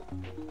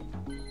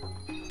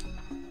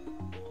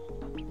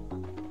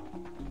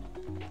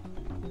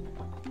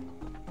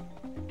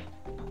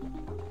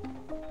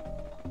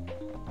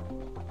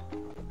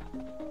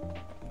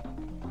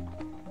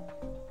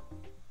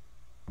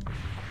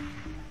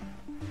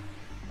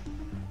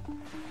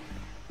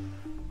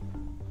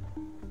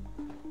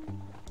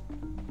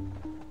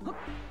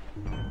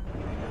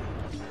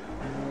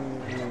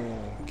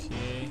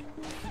 Okay.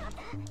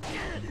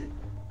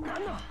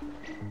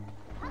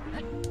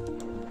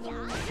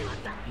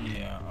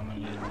 Yeah, I'm gonna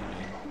need to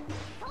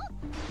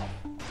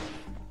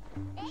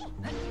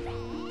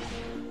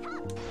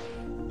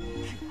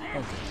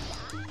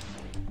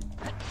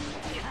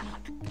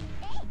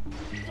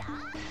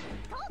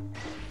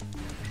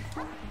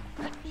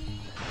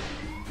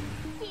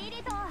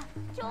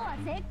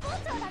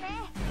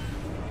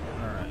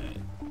Alright.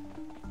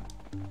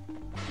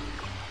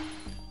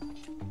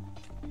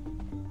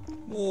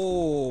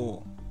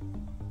 Whoa.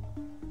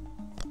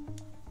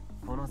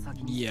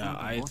 Yeah,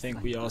 I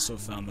think we also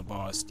found the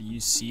boss. Do you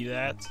see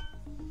that?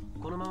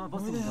 Where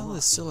the hell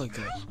is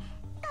Silica?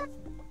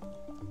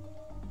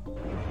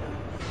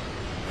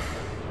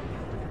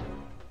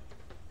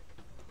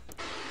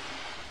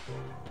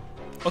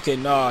 Okay,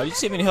 nah, you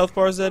see how many health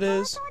bars that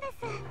is?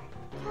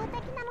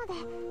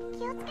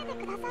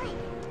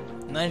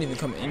 And I didn't even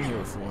come in here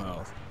with full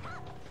health.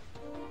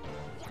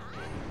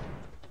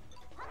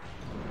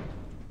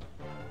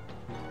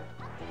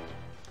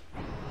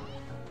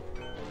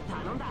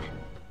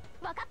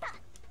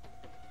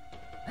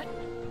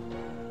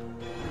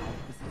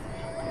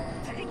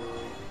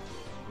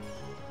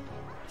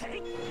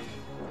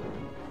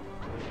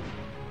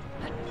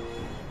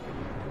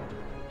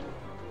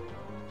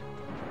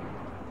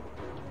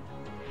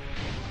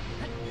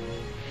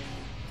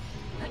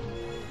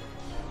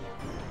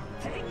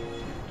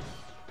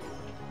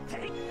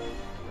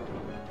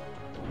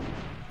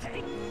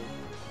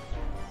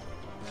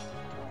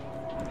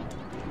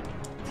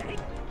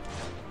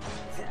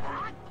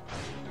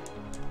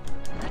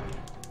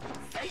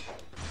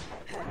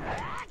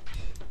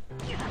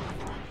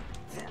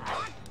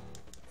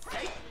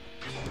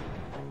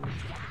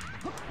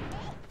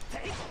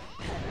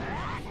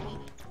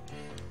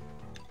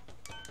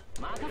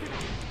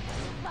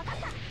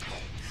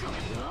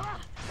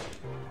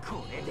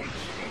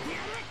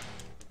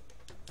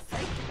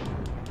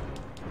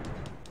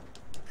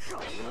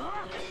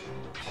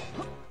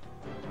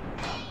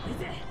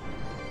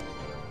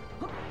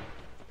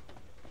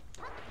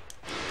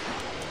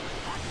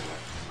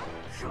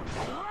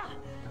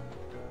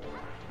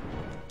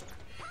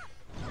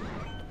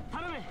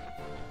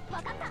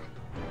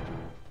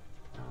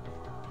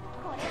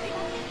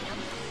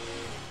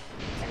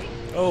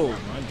 Oh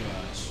my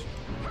gosh.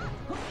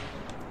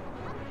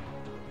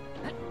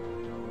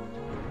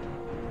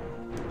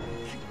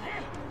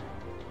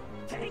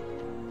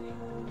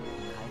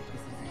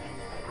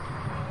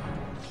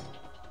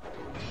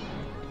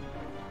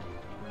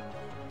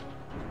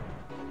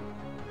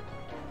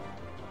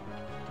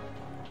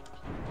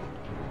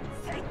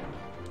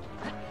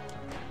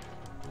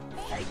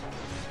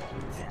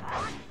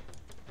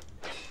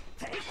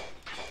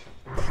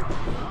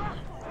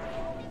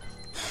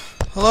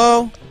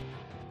 Hello?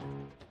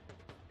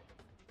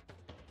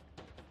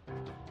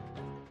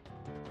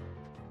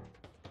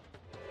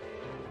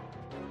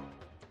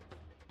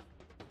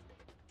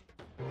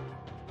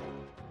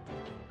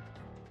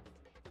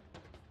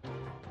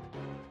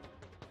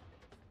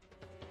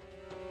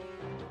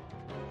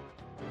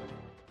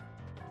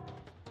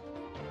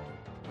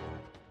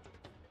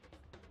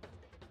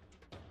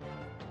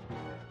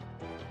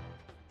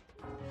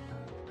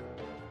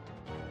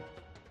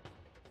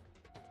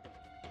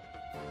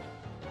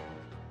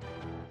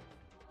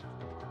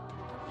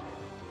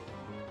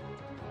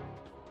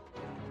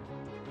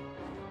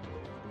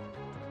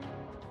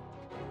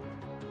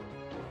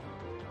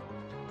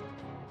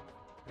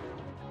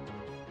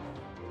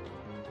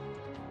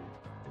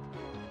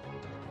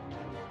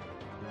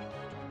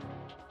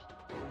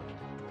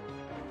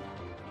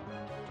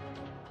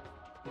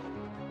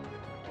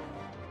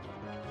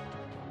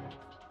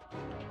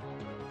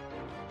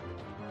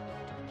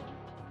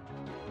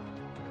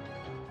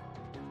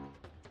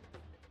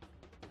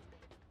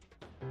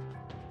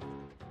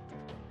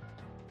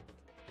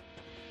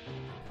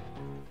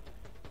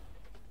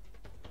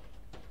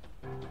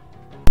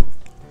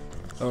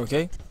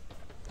 Okay.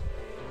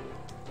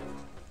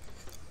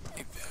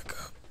 Get back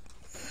up.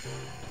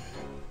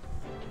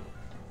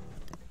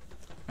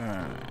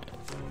 Alright.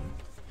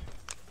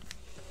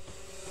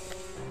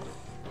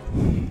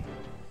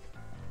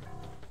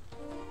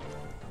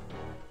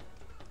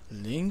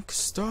 Link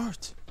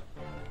start.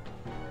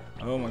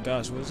 Oh my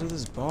gosh, what is with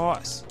this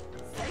boss?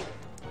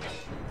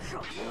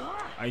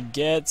 I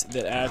get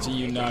that after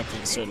you knock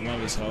a certain amount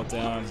of his health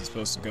down, he's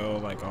supposed to go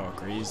like all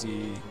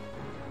crazy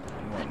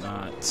and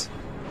whatnot,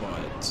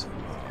 but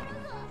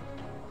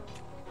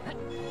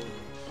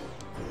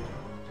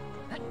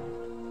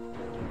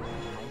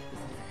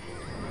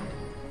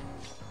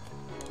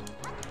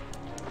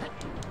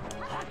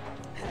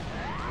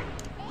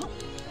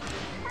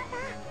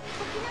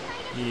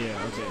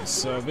yeah, okay,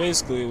 so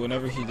basically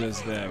whenever he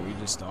does that, we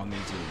just all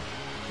need to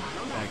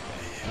back the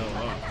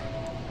hell up.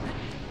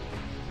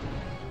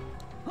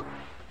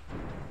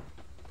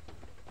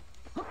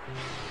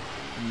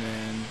 And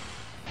then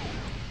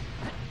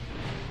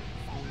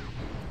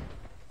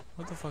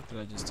what the fuck did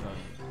I just tell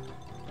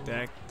you?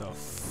 Back the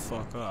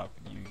fuck up,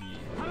 Yugi.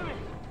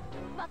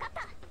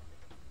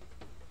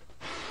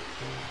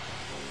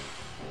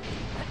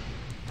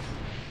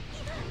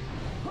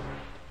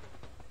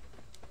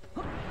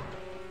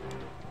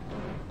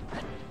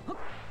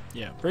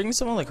 Yeah, bringing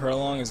someone like her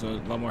along is a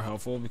lot more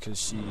helpful because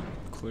she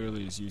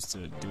clearly is used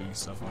to doing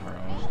stuff on her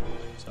own,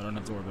 so I don't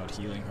have to worry about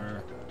healing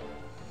her.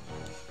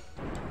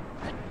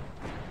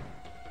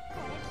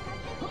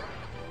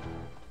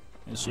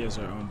 And she has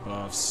her own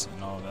buffs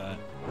and all that.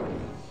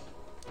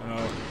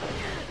 Oh,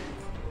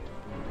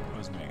 I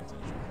wasn't paying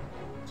attention.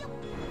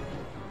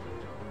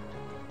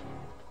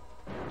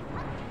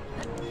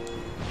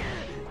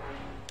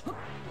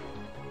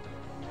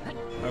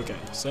 Okay,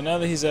 so now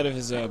that he's out of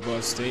his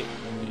buff state,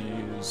 I'm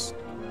gonna use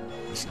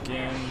this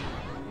again.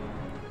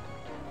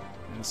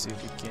 And see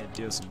if we can't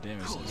deal some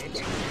damage to this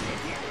person.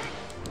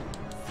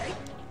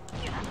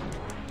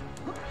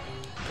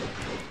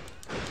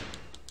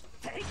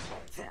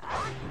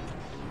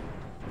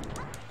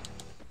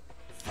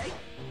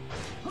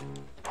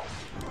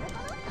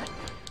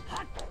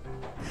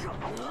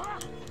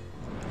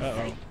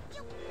 Uh-oh.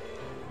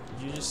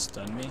 Did you just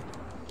stun me?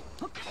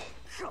 Uh-oh.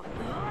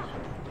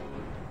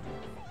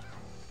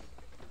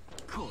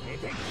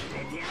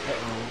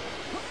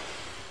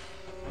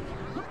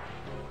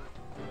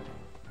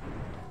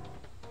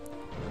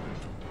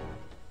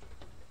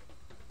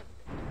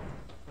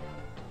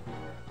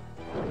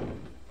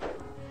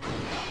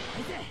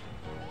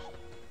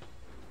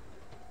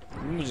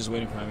 I'm just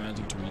waiting for my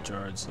magic to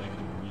recharge so I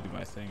can redo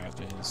my thing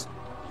after his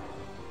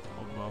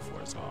whole buff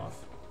wears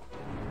off.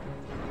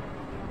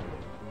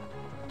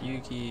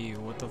 Yuki,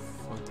 what the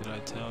fuck did I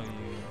tell you?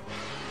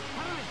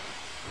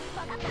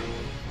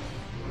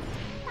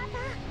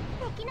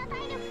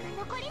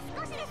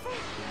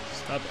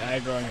 Stop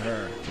aggroing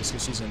her. Just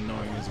because she's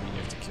annoying doesn't mean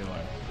you have to kill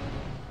her.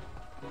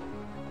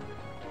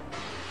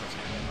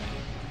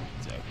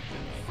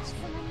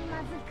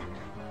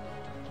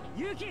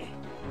 Yuki!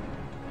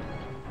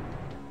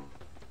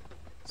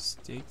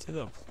 Stick to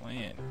the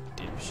plan,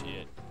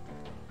 dipshit.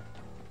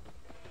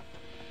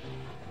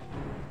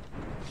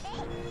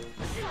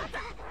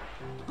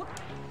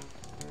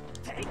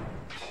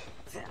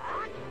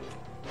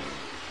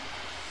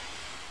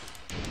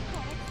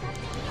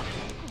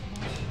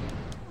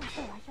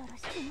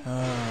 I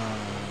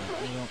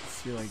don't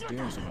feel like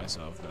doing this to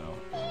myself though.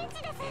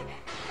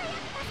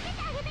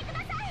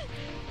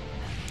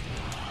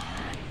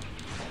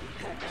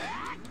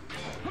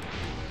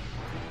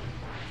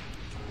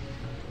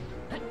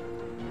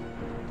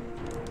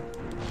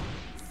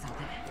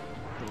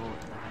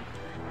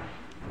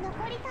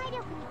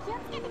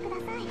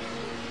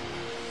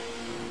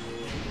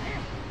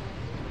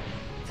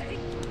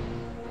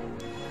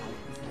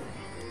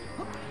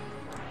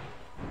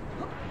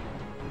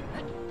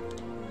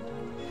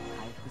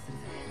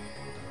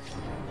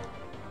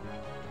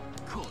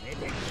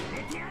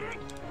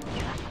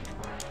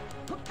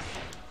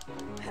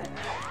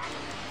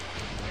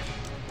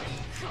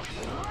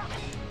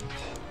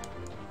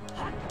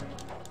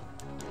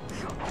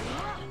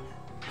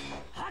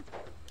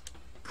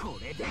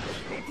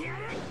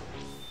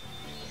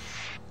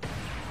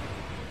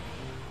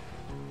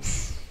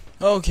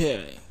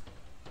 Okay.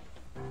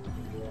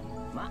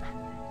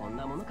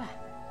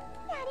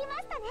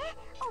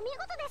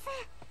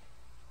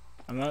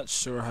 I'm not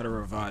sure how to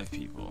revive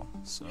people,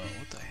 so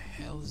what the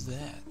hell is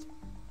that?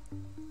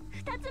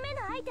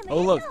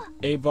 Oh look,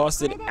 a boss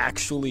that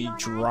actually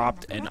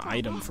dropped an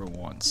item for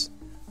once.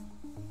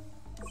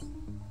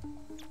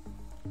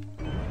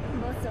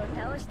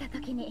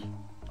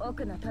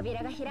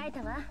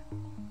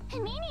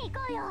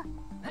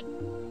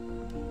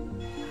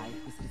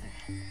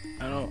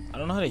 I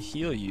don't know how to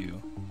heal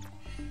you.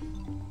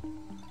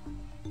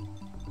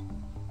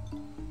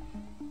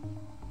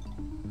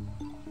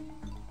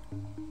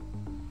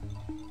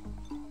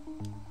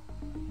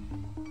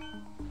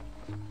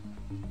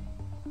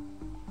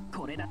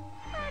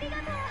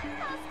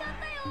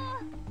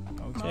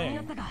 Okay.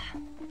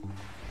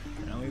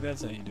 Apparently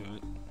that's how you do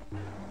it. Oh.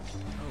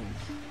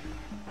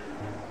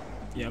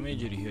 Yeah, I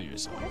made you to heal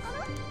yourself.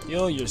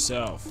 Heal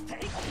yourself.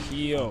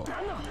 Heal.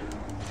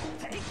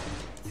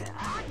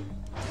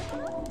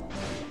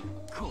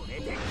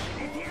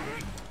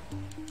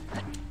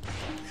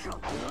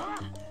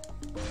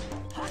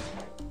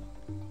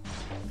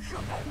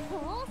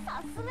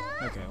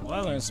 Okay, well I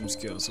learned some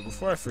skills, so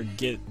before I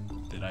forget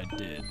that I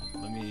did,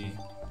 let me...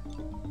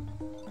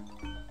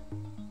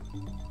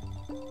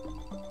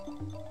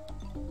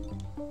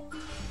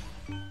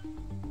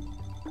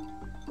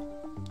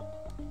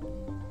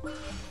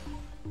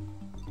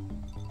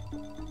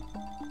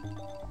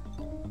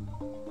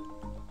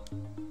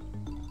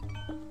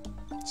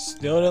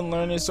 Still didn't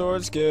learn any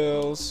sword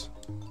skills.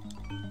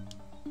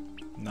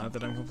 Not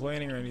that I'm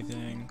complaining or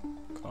anything.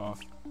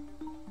 Cough.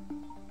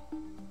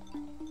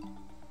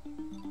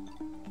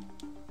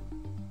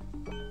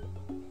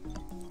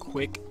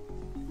 Quick.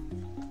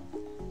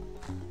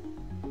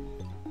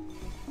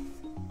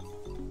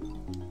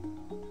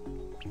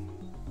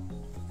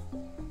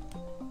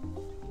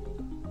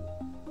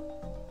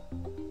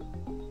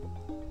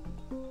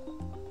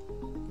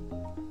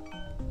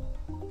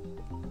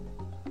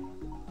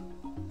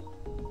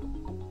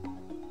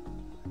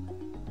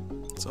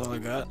 That's all I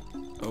got.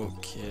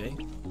 Okay.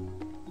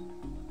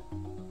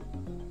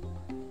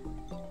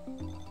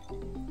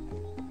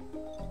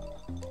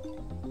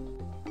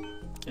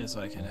 Guess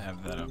I can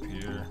have that up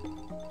here.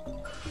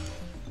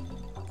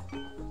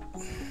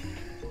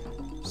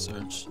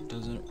 Search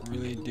doesn't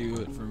really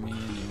do it for me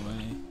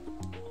anyway.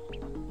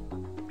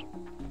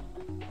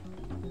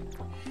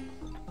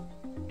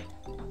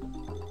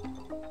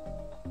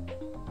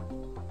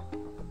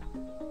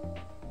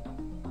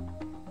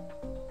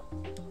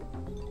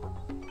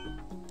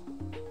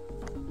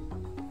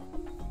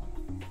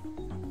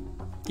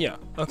 Yeah,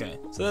 okay.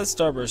 So that's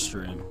Starburst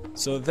Stream.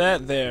 So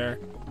that there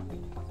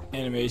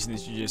animation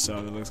that you just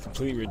saw that looks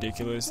completely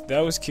ridiculous, that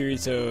was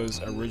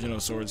Kirito's original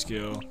sword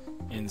skill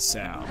in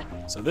Sao.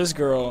 So this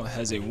girl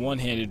has a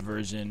one-handed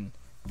version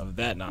of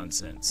that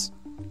nonsense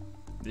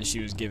that she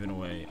was giving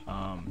away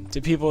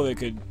to people that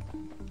could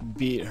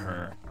beat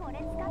her.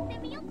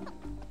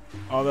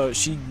 Although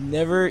she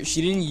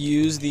didn't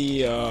use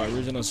the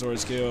original sword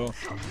skill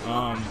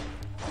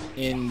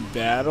in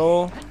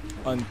battle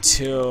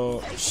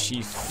until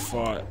she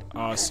fought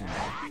Asuna.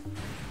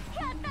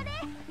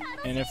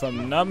 And if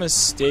I'm not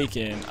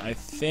mistaken, I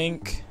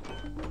think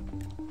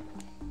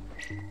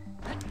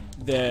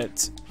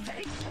that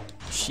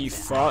she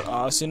fought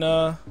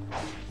Asuna,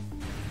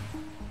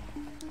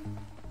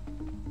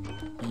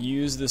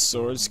 used the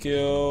sword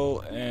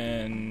skill,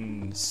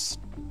 and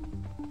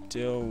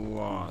still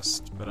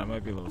lost. But I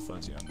might be a little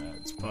fuzzy on that.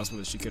 It's possible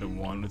that she could have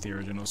won with the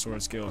original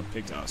sword skill and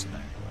picked Asuna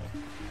anyway.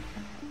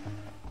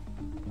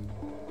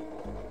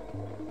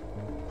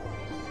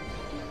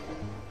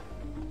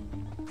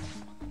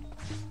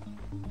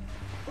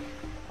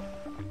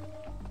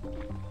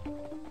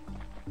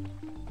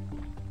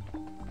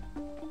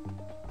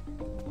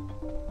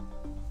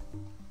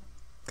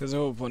 Because the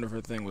whole point of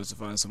her thing was to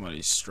find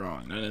somebody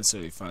strong, not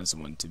necessarily find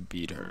someone to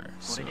beat her.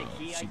 So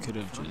she could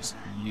have just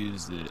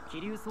used it,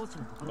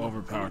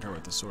 overpowered her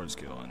with the sword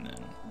skill, and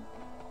then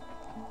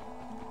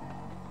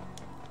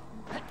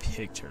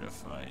picked her to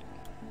fight.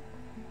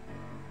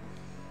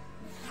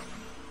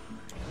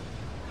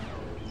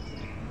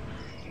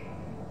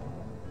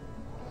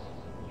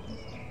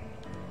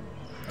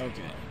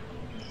 Okay.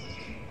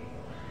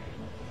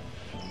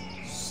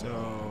 So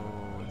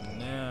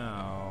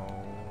now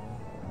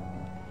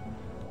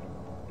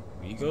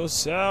we go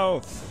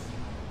south.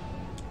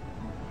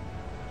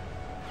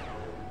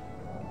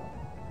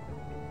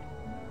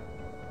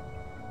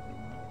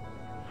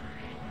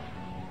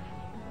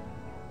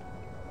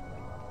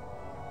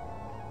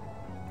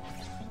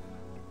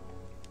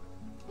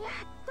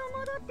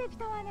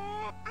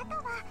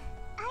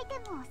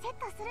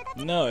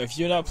 No, if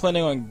you're not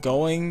planning on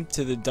going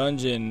to the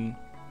dungeon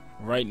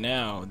right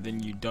now,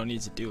 then you don't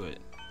need to do it.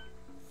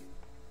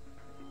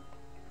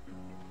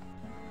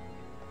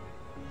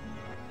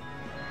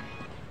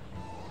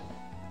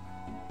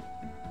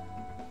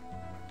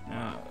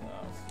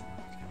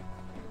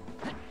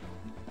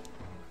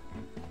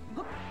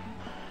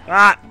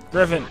 Ah,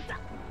 Griffin.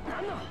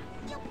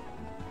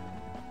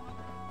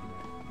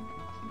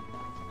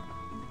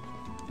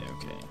 Yeah,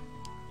 okay.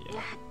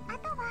 Yeah.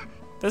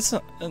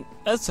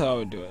 That's how I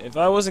would do it. If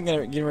I wasn't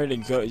getting ready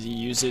to go to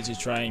use it to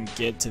try and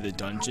get to the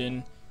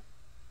dungeon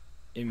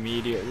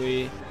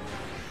immediately.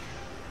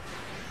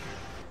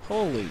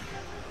 Holy.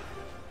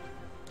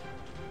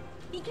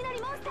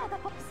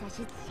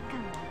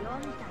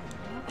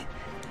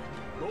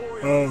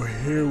 Oh,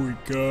 here we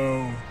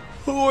go.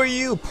 Who are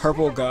you,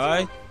 purple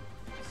guy?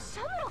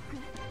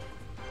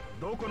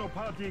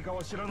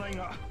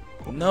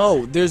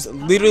 No, there's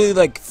literally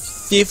like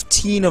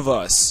 15 of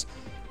us.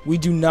 We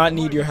do not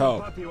need your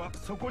help.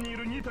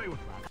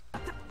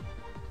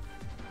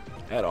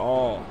 At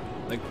all.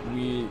 Like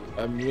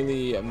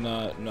I'm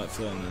not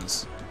feeling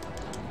this.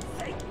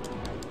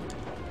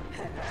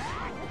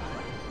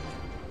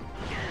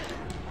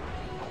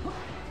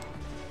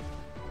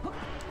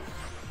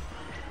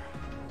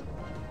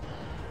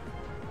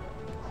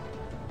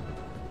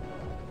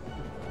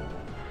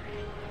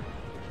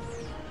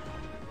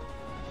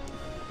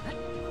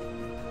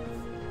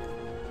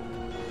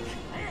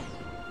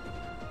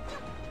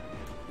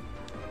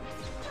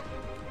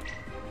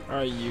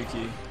 Alright,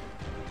 Yuki.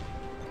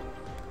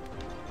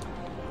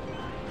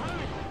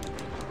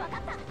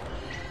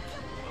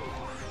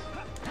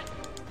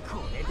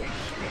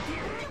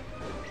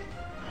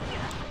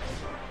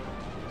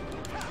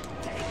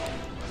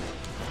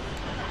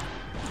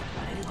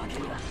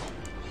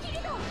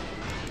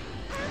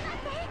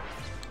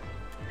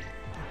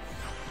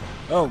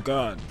 Oh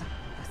god.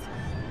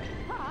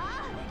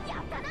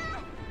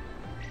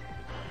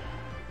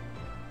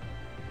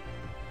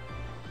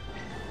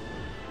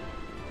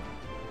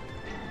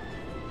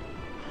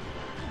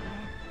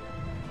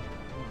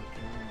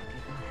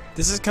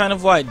 This is kind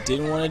of why I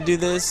didn't want to do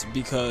this,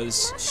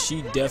 because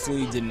she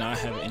definitely did not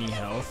have any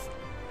health,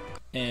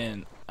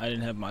 and I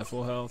didn't have my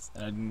full health,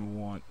 and I didn't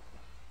want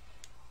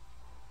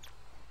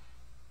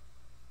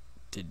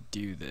to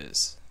do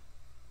this.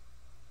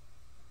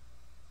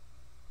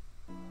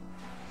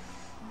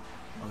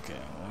 Okay,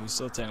 well, we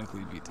still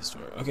technically beat the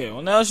story. Okay,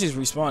 well now she's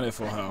respawned at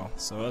full health,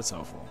 so that's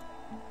helpful.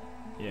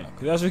 Yeah,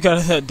 because as we got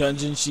out of that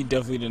dungeon, she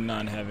definitely did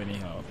not have any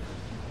health.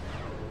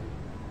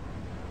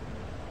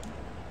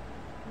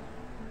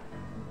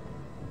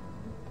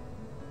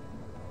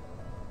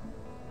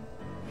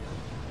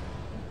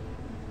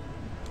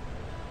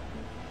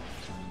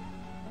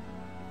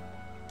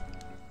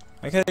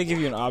 I kind of give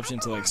you an option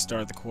to like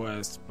start the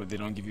quest, but they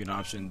don't give you an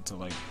option to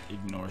like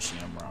ignore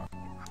Shamrock.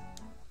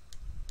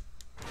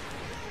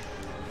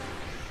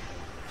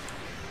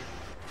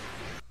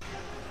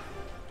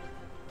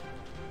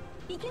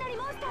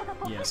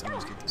 Yes, I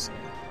just get to say.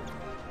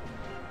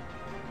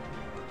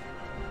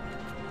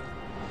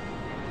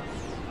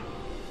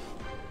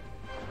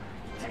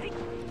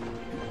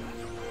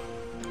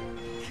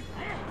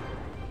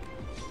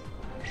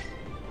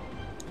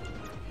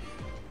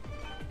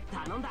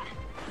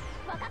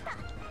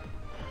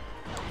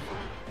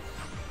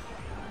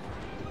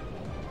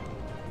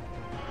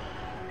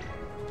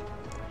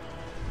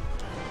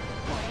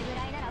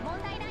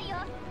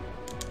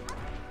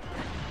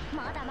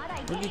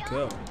 Where'd he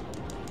go?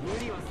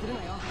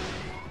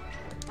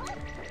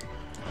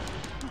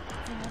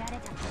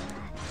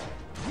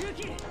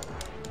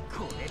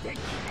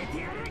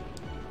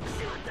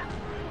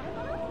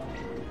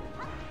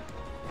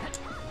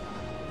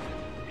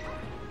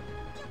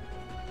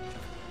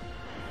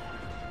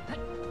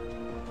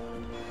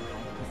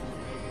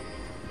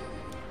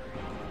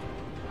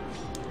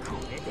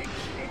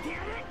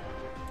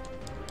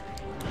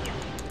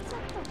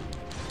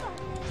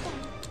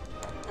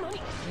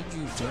 Did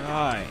you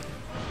die?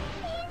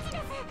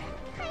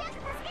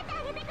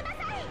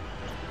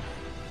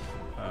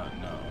 No, let me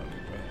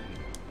go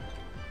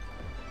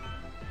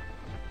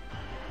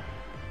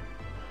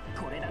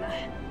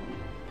ahead.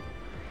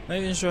 Not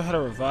even sure how to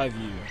revive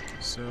you,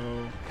 so.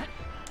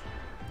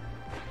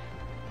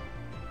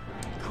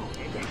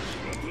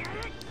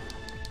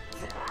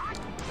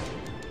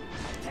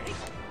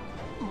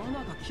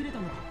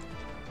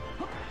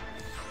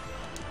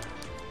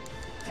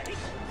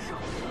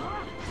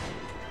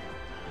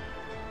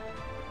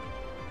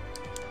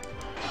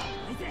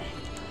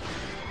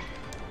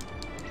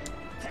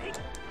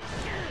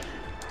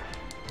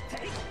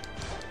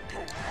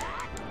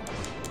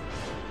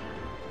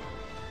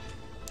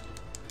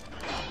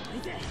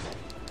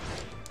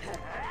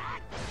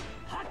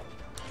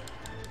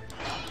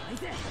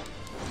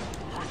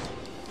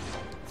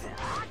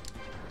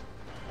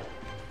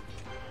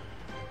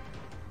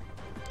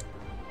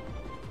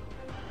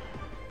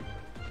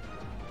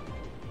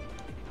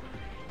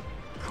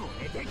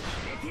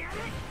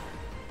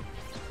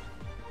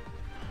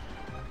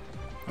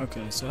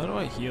 Okay, so how do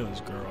I heal this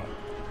girl?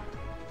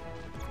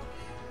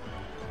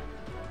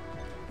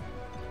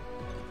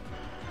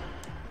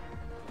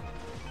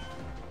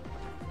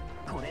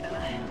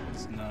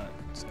 It's not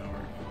working.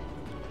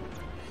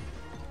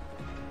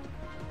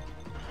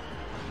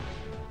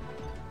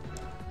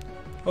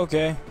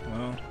 Okay,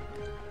 well,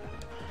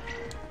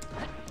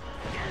 I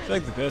feel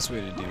like the best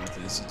way to deal with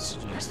this is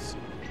just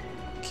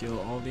kill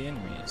all the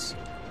enemies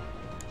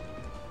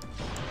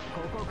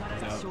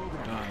without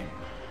dying.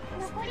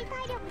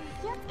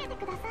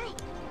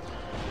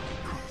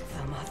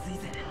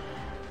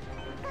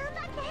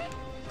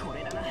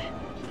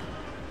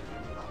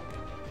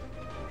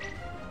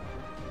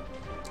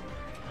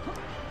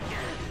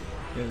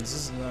 Yeah, this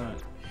is not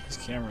this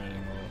camera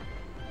angle.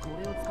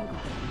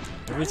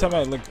 Every time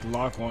I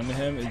lock onto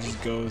him, it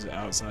just goes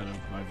outside of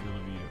my field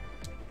of view.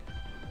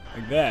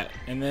 Like that.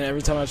 And then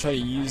every time I try to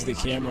use the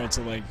camera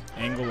to like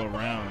angle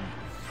around,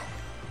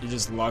 it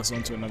just locks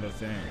onto another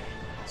thing.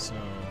 So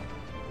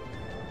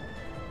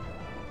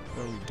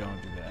probably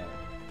don't do that.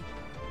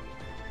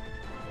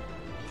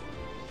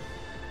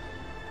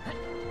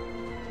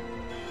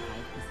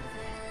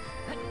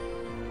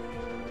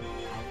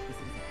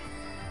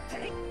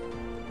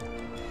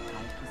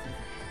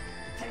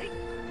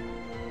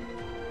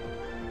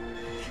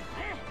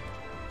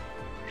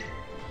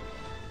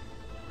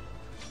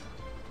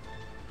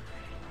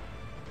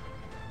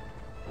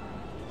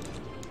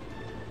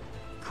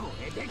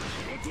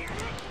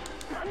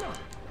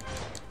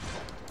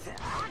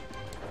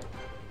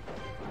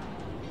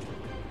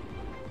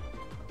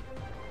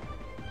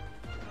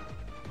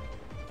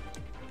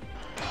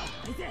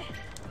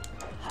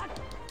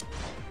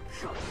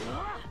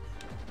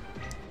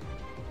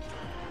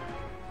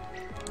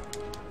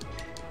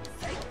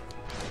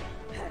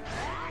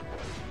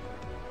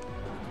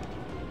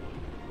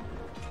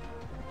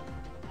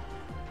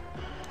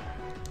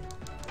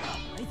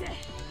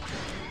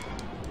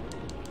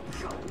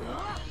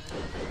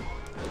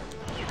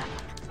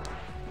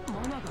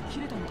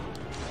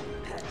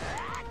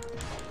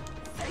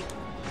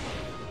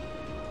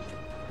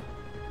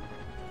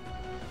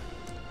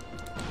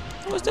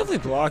 was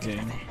definitely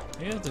blocking.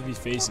 You have to be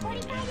facing him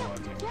and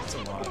blocking. That's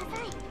a lot.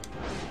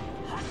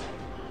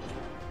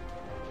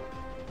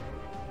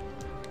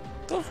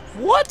 The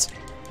what?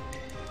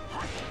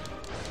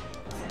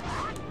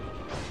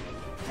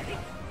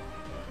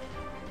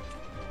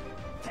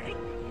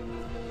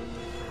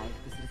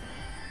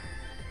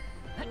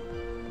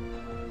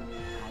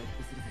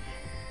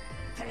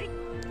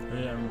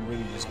 I'm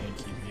really just gonna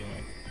keep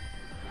healing.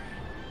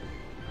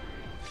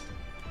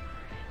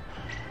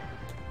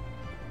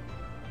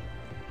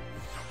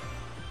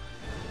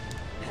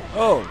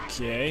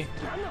 Okay.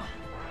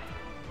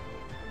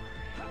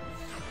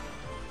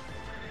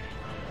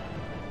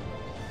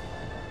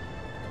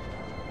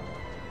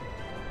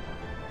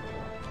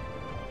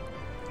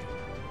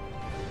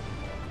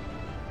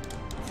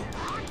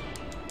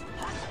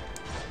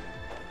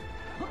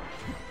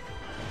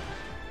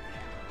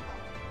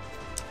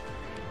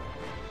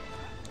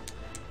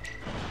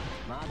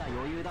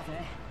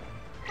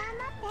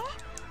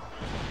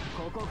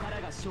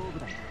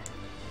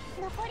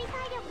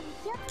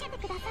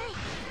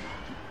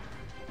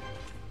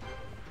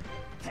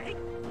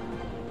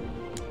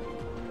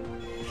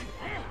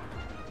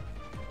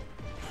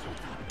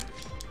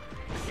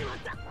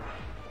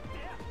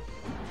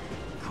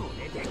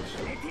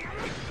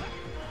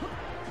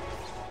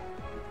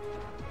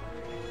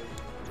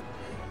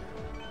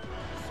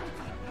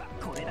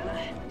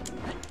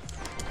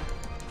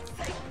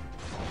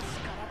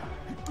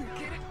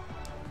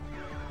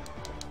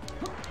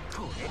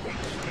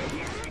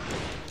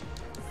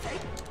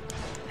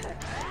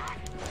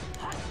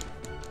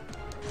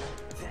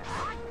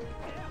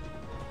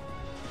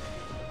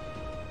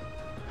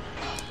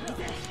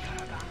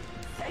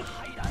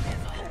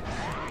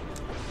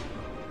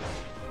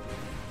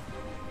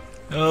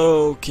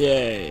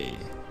 Okay.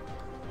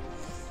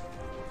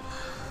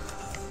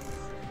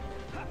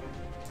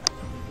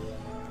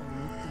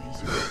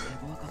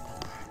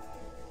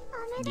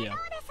 Yeah,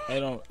 I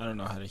don't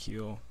know how to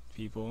heal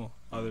people,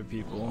 other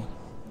people,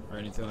 or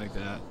anything like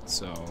that.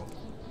 So,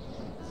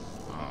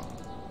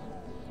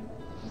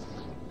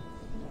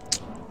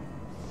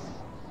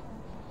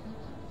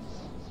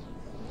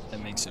 that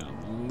makes it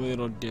a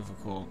little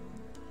difficult.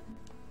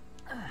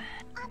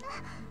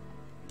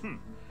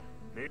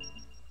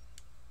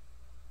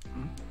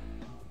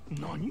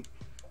 Nani?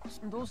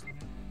 どうして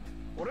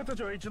俺た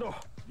ちは一度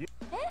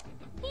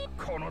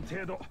この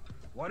程度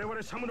我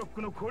々シャムロッ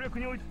クの攻略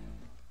において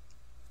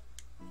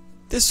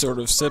This sort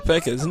of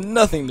setback is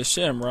nothing to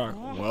Shamrock.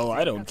 Well,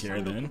 I don't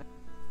care then.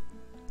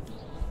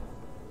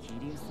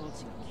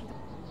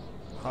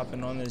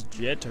 Hopping on this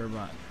jet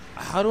turbine.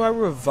 How do I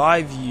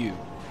revive you?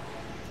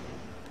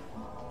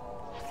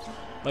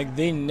 Like,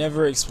 they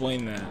never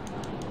explain that.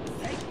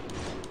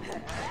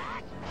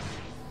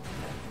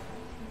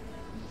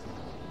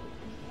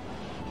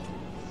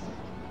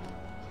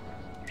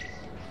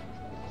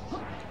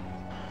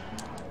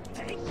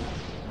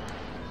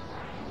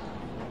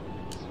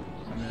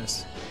 I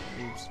miss.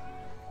 Oops.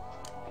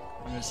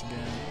 I miss again.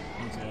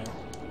 Okay.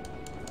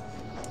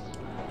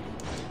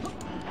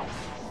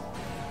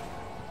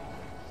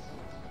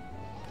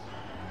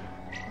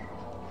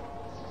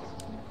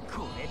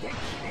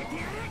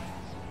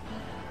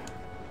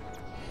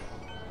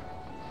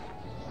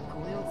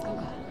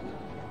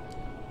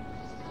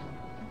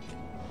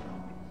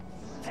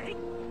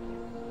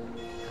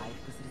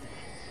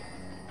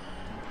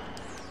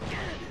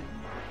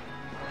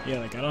 Yeah,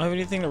 like, I don't have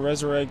anything to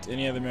resurrect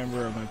any other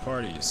member of my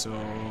party, so...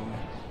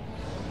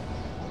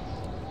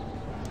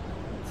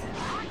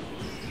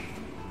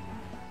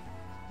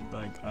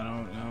 Like, I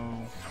don't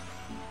know...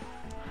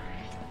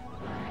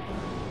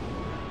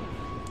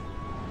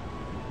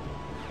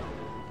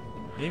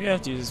 Maybe I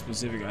have to use a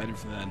specific item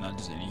for that, not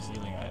just any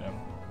healing item.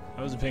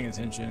 I wasn't paying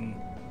attention,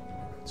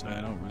 so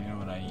I don't really know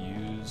what I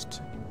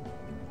used.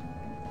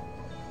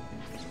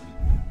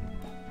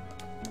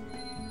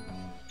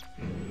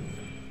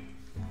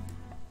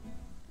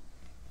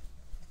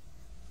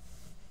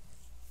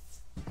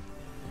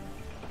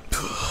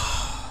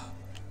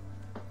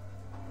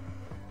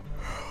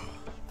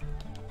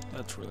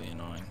 That's really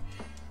annoying.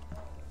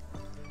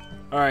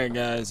 Alright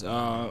guys,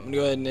 I'm gonna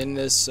go ahead and end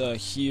this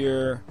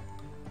here.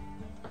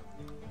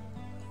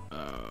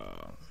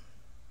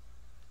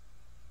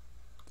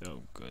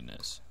 Oh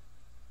goodness.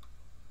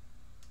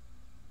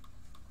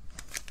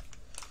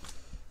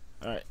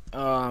 Alright,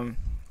 I'm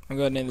gonna go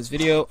ahead and end this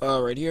video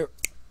right here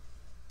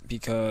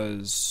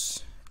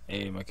because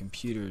my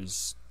computer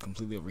is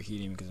completely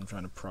overheating because I'm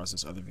trying to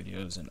process other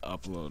videos and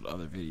upload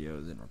other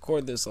videos and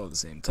record this all at the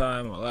same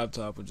time on my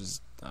laptop, which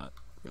is not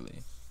really,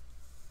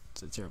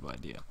 it's a terrible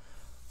idea.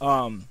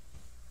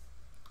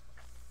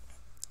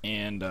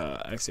 And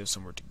I actually have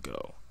somewhere to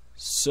go,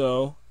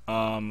 so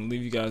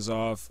leave you guys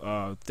off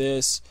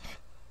this.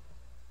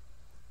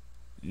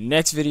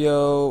 Next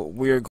video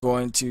we're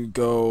going to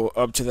go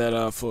up to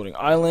that floating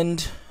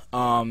island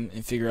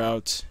and figure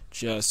out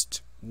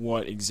just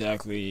what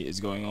exactly is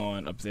going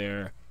on up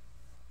there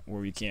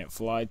where we can't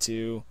fly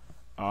to.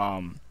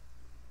 I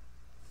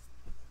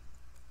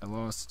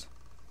lost.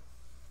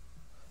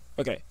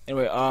 Okay,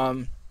 anyway,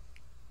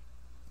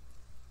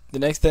 the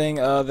next thing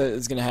that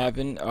is going to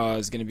happen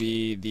is going to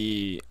be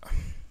the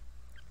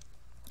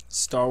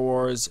Star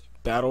Wars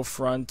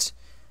Battlefront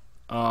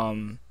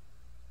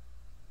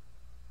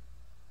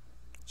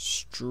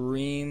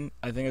stream.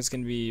 I think it's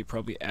going to be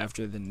probably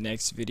after the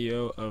next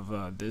video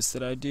of this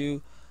that I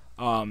do.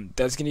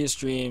 That's going to be a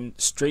stream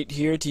straight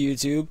here to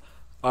YouTube.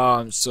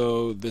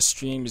 So the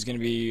stream is going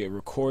to be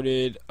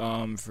recorded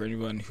for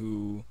anyone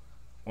who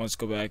wants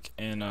to go back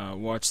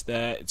and watch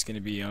that. It's going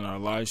to be on our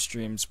live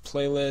streams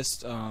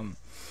playlist.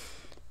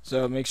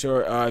 So make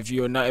sure if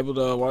you are not able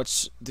to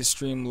watch the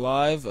stream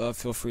live,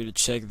 feel free to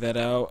check that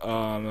out.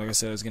 Like I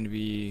said, it's going to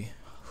be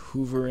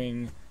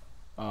hovering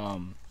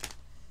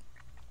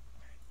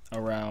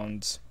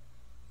around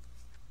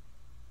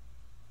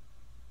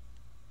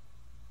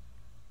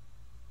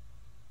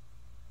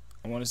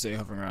I want to say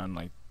hovering around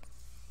like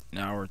an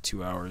hour,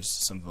 2 hours,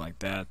 something like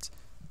that.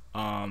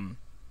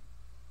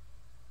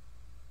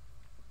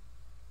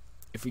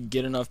 If we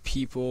get enough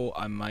people,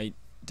 I might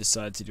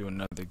decide to do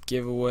another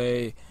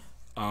giveaway,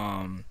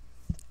 and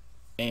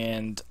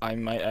I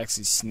might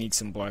actually sneak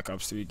some Black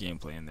Ops 3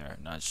 gameplay in there.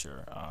 Not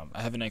sure.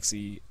 I haven't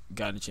actually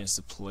got a chance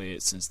to play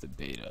it since the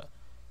beta,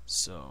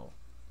 so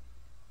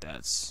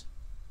that's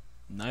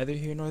neither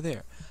here nor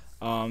there.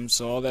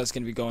 So all that's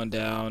going to be going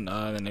down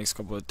the next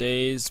couple of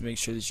days. Make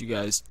sure that you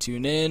guys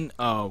tune in,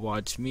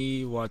 watch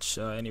me, watch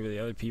any of the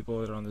other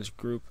people that are on this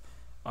group.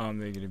 They're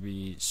going to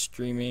be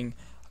streaming.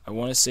 I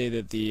want to say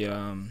that the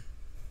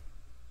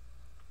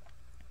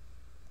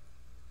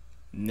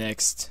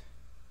next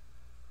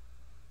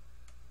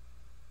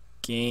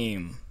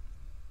game,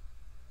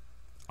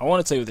 I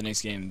want to tell you what the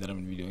next game that I'm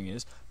going to be doing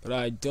is, but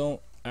I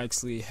don't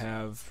actually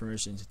have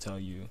permission to tell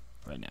you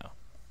right now.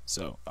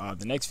 So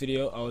the next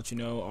video, I'll let you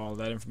know all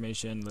that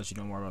information, let you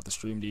know more about the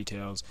stream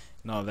details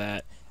and all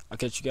that. I'll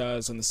catch you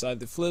guys on the side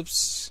that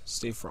flips.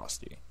 Stay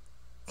frosty.